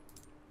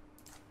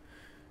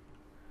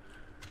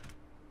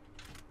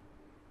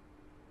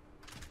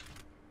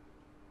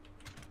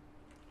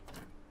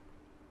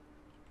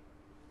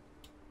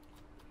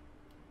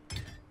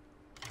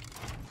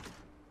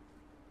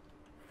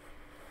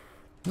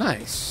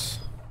 Nice.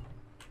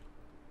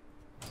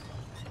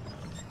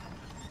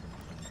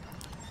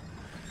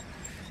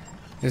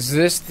 Is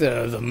this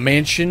the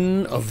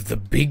mansion of the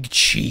big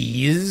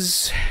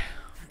cheese?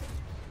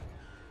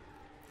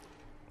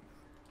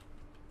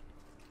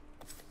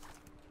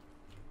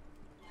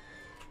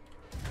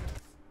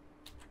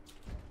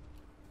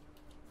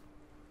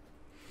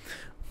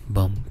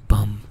 Bum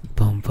bum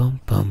bum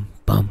bum bum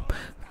bum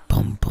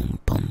bum bum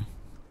bum.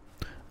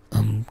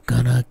 I'm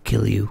gonna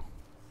kill you.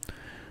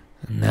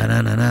 Na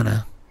na na na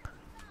na.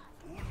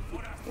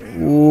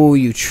 Ooh,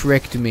 you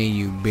tricked me,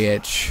 you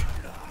bitch.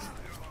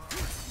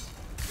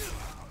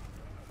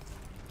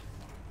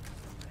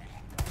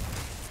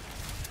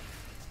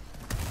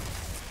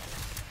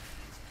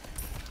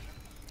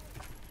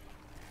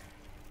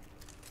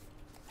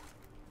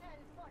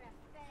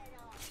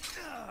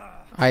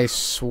 I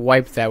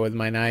swiped that with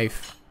my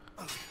knife.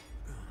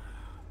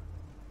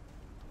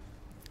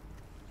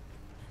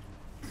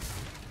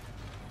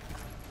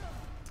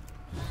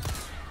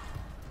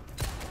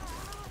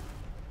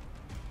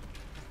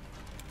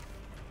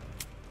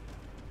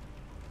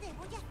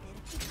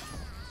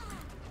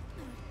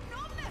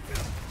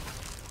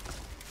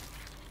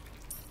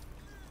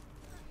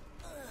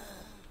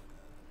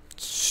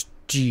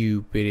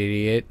 Stupid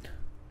idiot.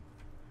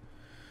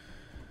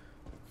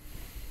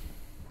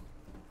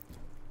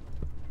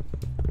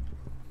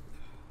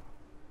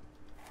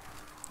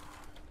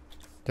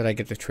 Did I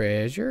get the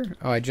treasure?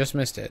 Oh, I just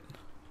missed it.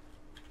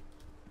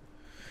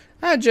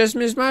 I just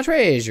missed my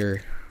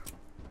treasure.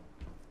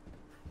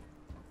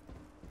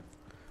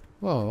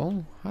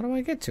 Whoa, how do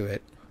I get to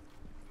it?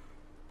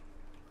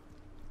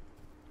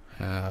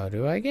 How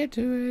do I get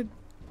to it?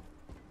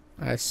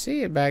 I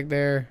see it back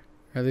there.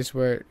 Or at least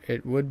where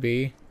it would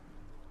be.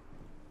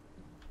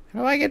 How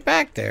do I get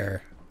back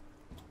there?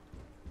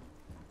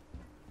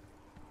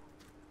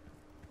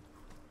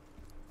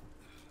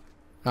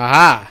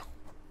 Aha!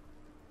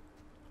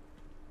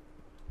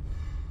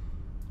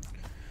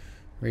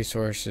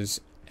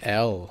 Resources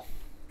L.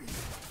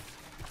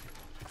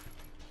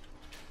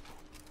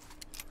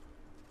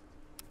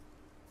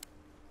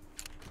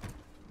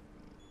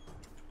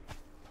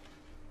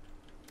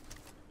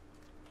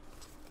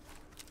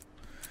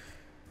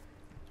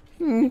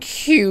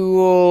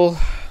 Cool.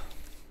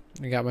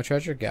 I got my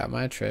treasure. Got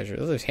my treasure.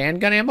 Oh, there's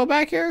handgun ammo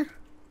back here?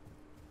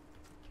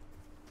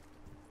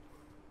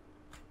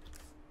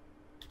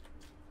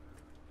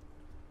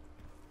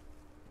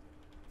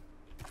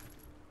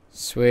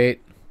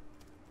 Sweet.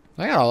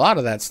 I got a lot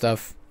of that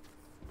stuff.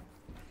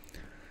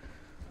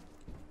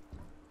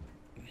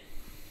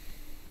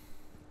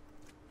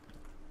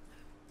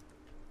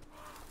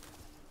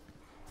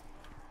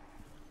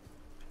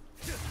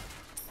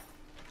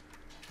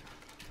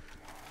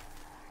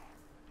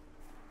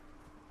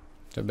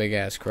 It's a big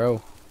ass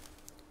crow.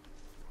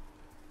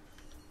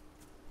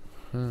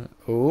 Huh.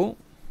 Ooh.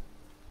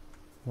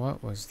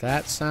 What was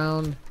that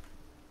sound?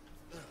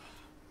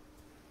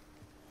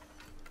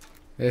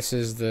 This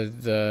is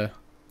the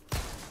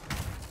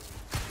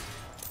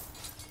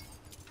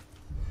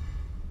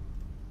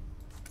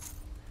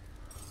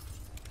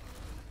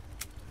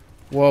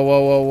Whoa,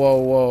 whoa, whoa, whoa,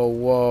 whoa,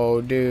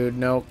 whoa, dude,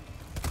 nope.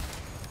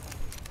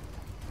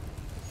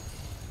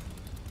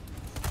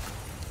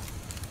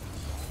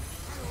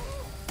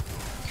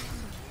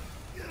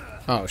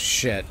 Oh,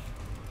 shit.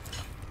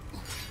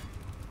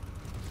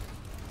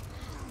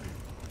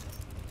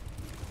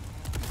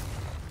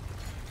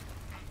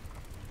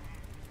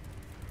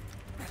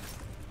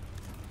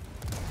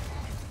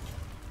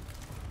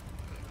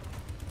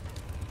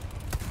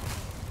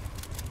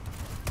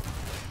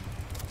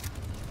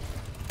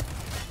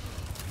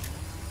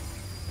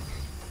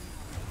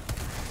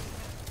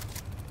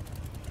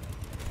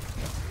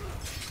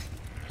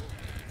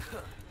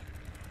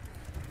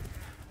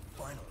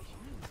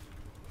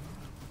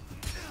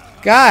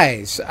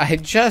 Guys, I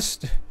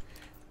just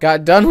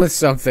got done with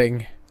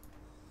something.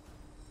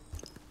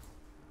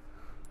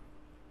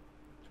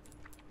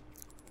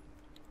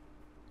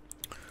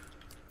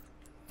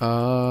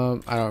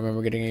 I don't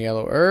remember getting a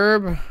yellow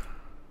herb.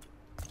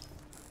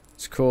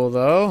 It's cool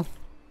though.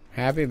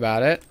 Happy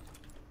about it.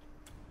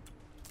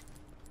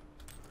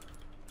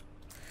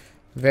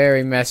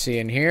 Very messy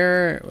in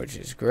here, which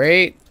is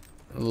great.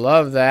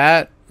 Love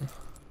that.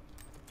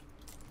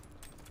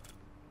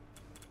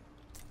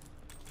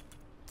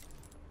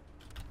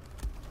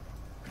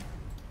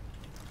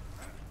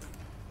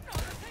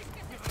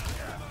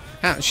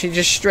 Ow, she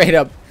just straight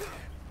up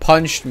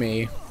punched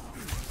me.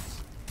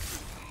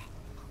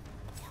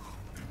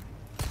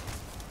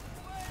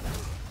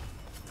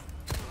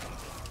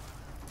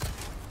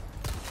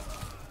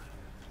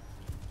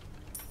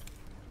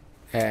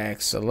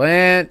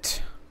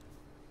 Excellent.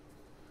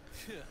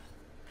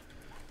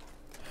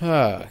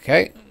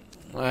 Okay,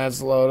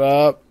 let's load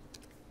up.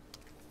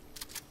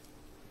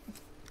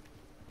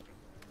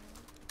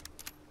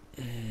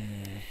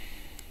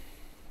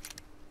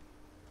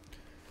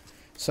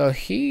 So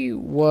he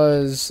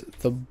was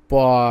the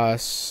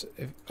boss.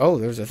 Oh,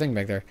 there's a thing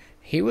back there.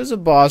 He was a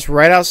boss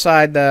right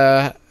outside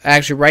the,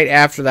 actually right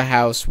after the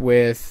house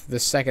with the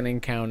second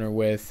encounter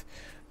with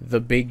the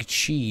big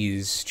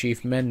cheese,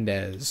 Chief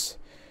Mendez.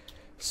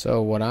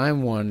 So what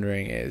I'm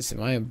wondering is,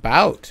 am I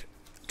about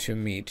to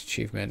meet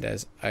Chief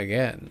Mendez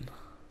again?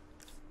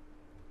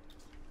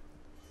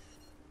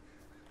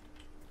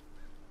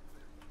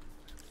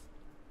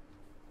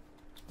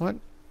 What?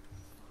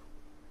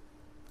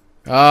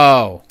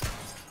 Oh.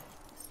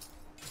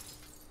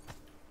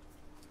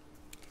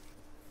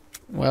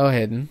 Well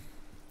hidden.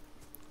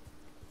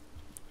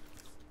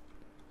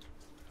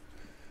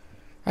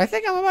 I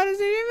think I'm about to see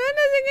Chief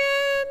Mendez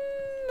again.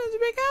 There's a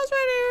big house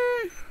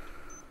right here.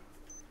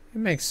 It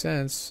makes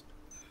sense.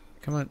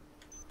 Come on.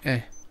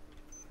 Come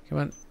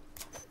on.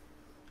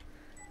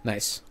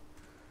 Nice.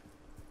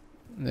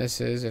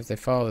 This is, if they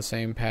follow the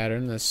same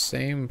pattern, the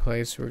same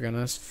place we're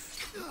gonna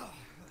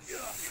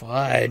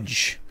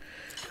fudge.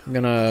 I'm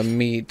gonna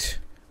meet,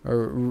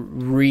 or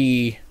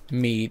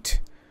re-meet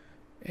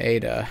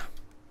Ada.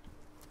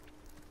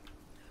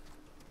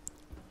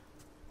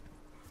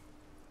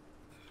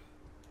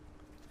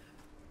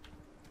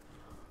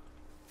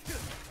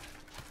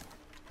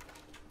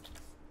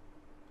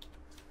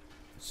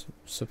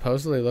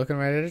 Supposedly looking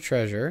right at a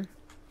treasure.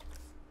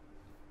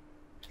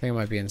 I think it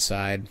might be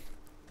inside.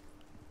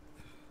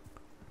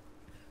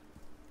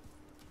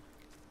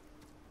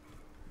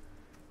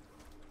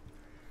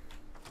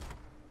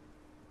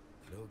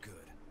 No good.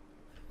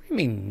 What do you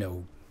mean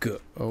no good?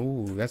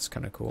 Oh, that's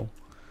kind of cool.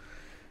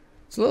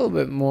 It's a little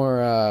bit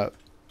more, I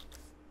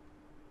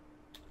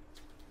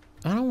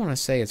don't want to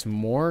say it's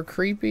more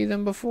creepy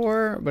than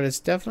before, but it's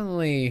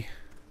definitely...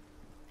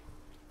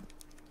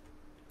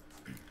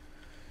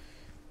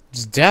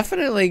 It's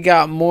definitely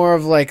got more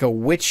of like a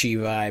witchy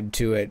vibe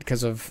to it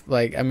because of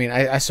like, I mean,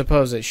 I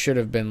suppose it should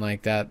have been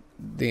like that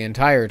the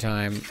entire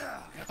time.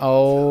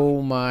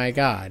 Oh my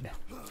god.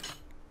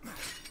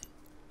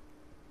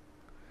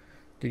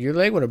 Dude, your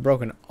leg would have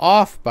broken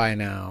off by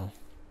now.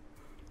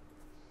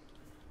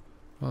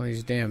 All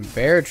these damn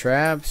bear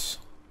traps.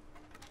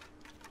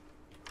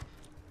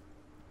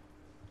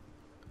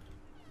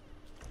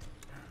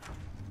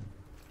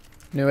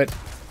 Knew it.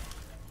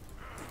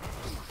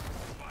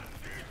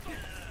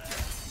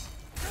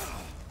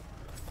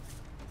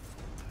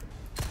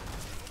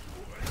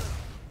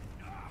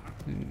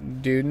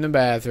 Dude in the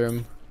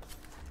bathroom.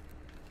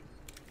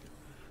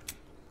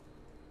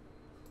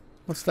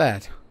 What's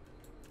that?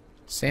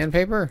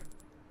 Sandpaper?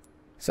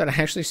 Is that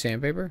actually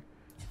sandpaper?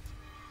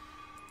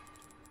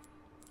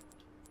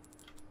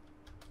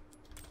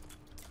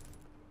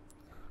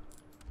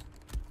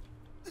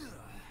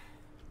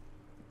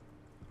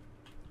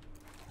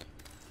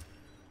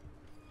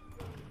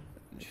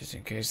 Just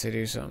in case they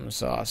do something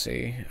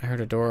saucy. I heard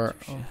a door.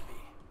 Oh.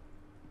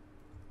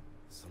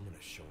 Someone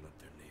has shown up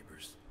their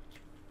neighbors.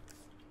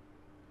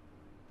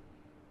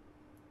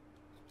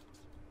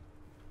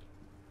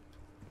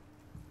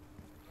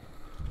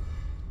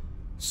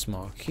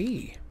 Small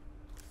key.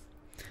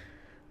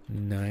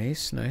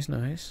 Nice, nice,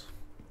 nice.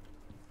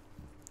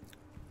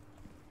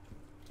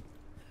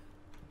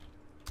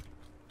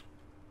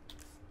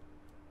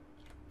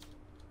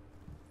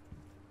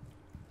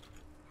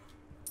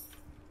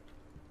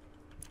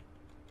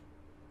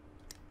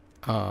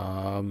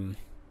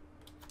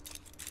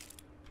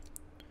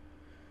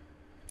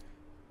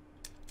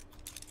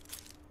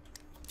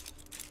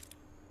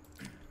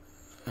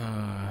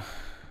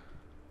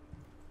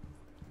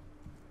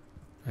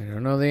 I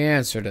don't know the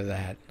answer to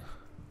that.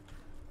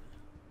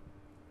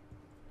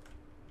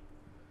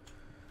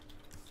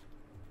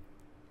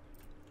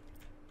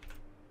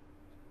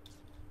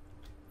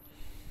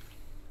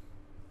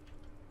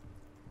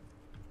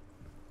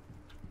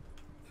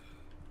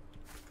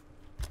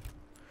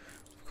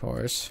 Of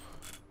course.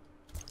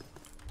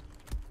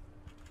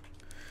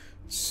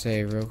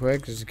 Save real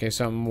quick, just in case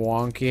something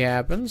wonky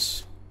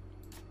happens.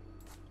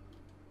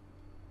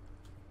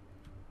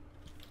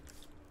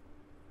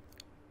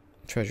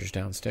 Treasure's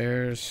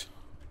downstairs.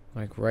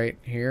 Like right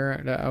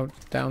here, out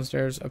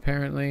downstairs,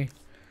 apparently.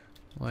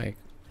 Like,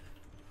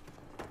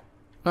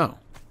 oh,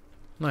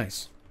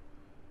 nice.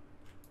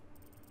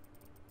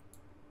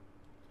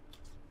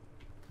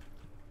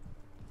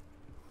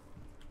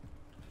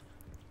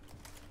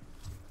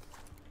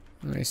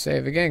 Let me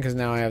save again, because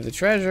now I have the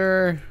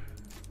treasure.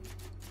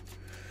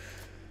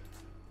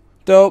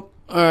 Dope.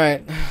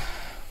 Alright.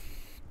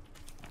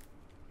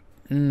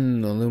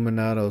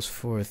 Illuminados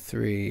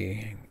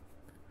 4-3.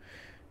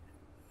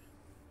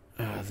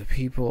 The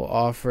people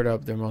offered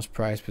up their most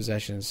prized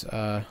possessions.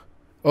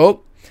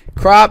 Oh!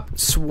 Crop,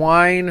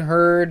 swine,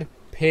 herd,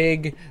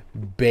 pig,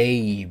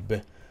 babe.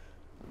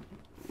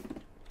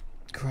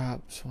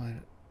 Crop,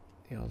 swine,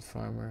 the old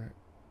farmer.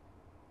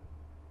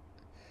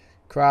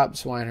 Crop,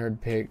 swine,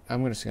 herd, pig.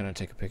 I'm just going to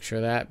take a picture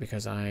of that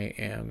because I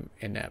am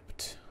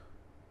inept.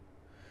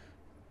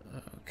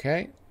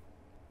 Okay.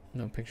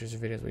 No pictures or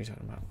videos. What are you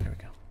talking about? There we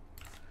go.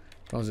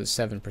 Phone's at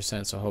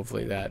 7%, so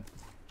hopefully that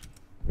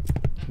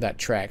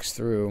tracks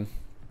through.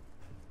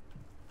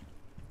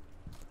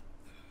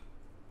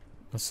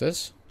 What's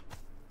this?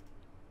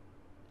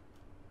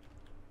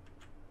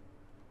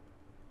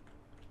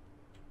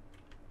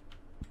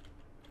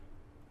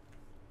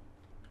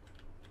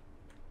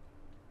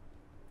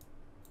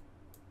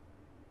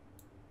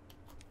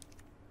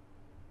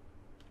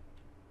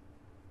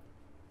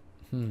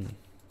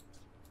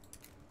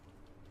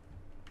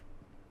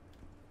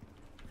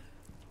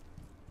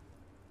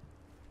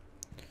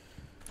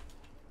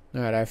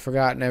 Alright, I've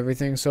forgotten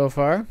everything so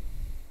far.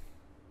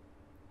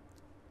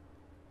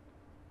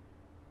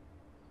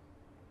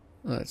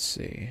 Let's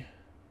see.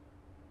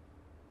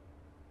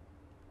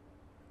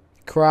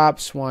 Crop,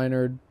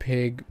 swineherd,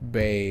 pig,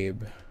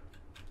 babe.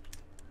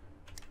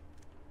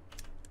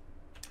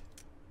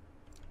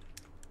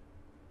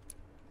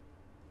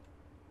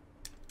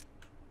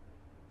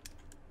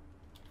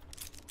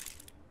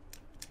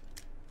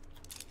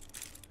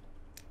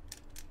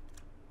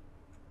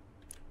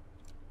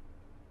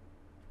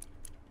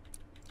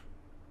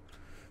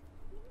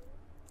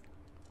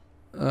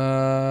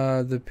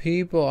 The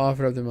people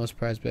offered up their most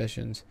prized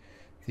possessions.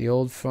 The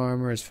old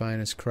farmer is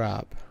finest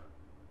crop.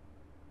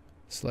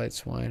 Slight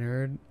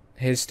swineherd.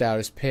 His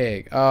stoutest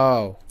pig.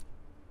 Oh.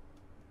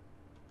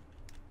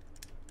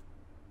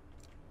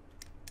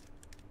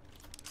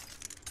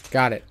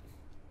 Got it.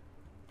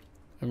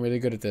 I'm really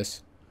good at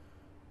this.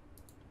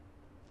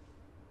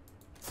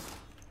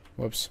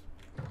 Whoops.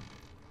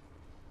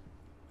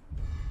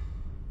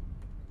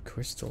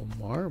 Crystal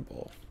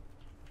marble.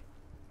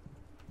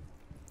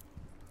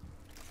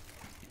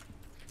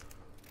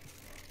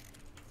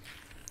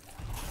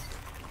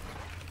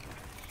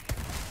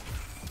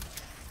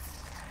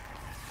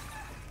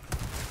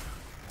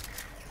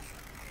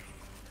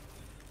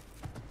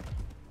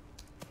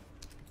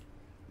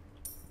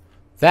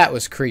 That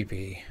was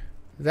creepy.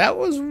 That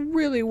was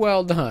really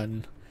well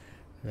done.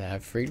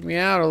 That freaked me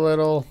out a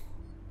little.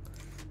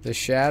 The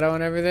shadow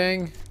and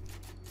everything.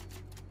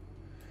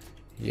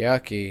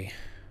 Yucky.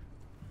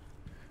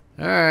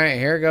 Alright,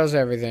 here goes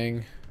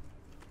everything.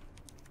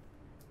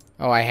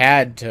 Oh, I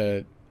had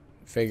to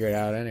figure it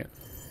out anyway.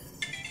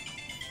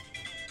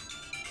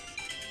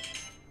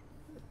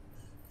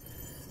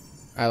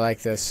 I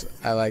like this.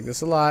 I like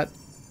this a lot.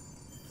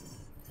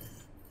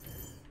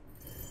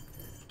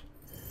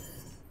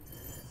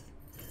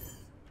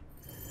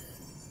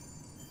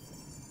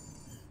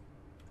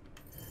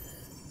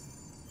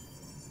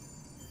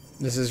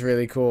 This is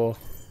really cool.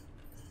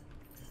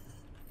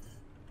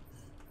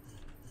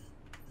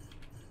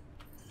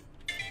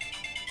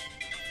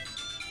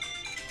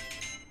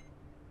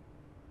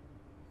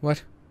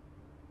 What?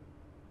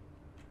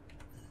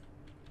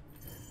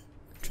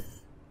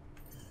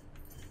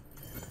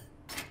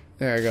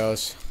 There it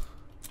goes.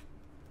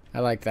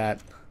 I like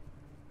that.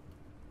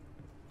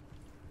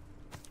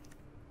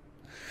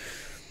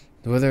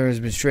 The weather has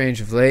been strange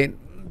of late.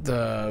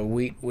 The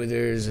wheat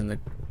withers and the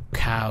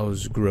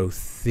cows grow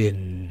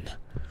thin.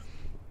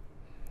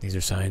 These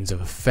are signs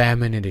of a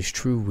famine. It is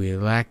true we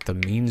lack the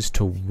means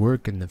to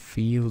work in the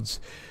fields,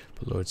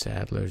 but Lord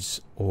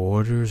Sadler's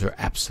orders are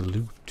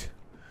absolute.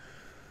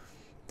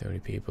 30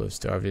 people have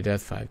starved to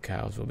death. 5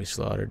 cows will be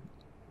slaughtered.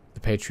 The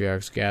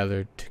patriarchs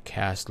gathered to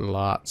cast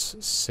lots.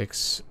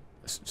 Six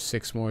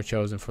more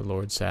chosen for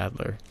Lord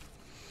Sadler.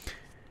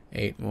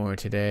 8 more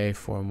today.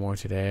 4 more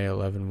today.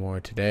 11 more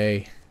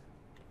today.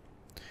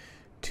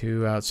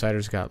 2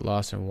 outsiders got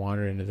lost and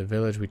wandered into the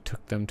village. We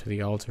took them to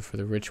the altar for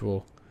the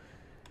ritual.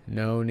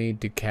 No need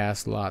to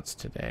cast lots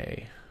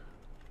today.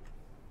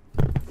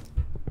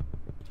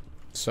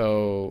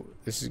 So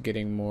this is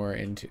getting more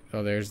into.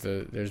 Oh, there's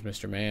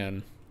Mr.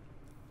 Man.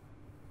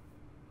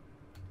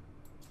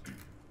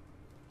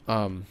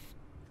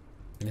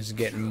 This is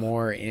getting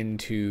more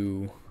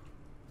into.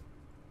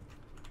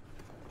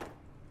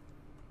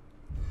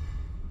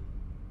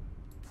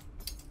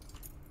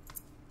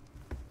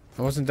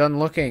 I wasn't done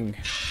looking.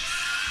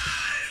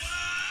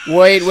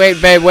 Wait,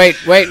 babe, wait.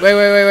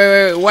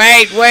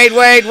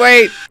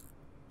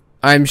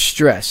 I'm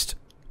stressed.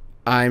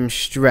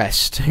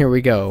 Here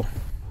we go.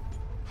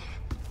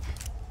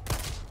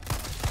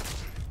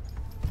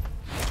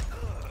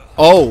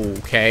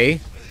 Okay.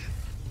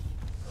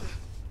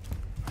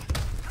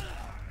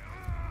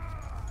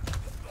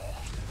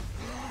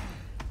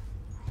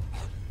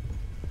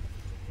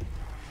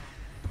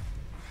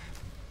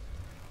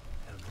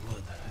 El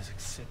blood has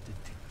accepted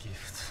the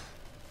gift.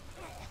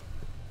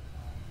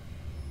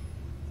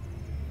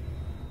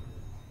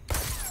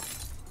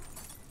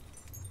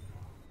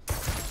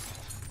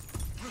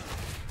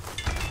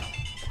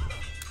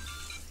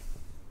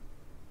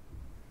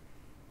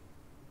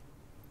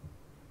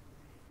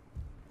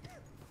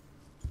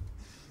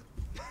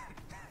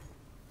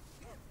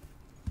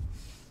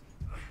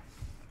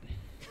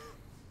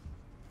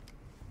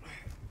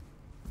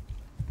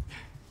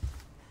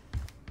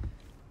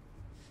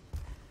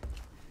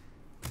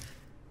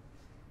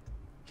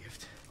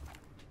 Gift?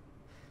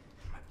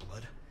 My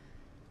blood?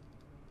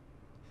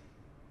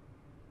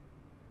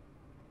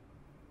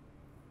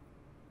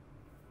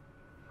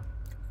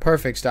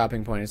 Perfect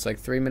stopping point. It's like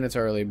 3 minutes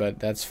early, but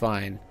that's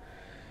fine.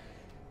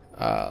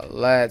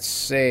 Let's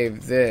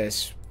save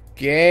this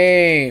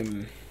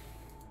game.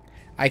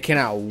 I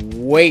cannot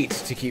wait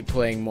to keep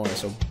playing more.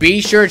 So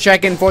be sure to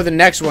check in for the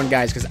next one,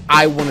 guys, because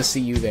I want to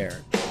see you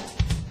there.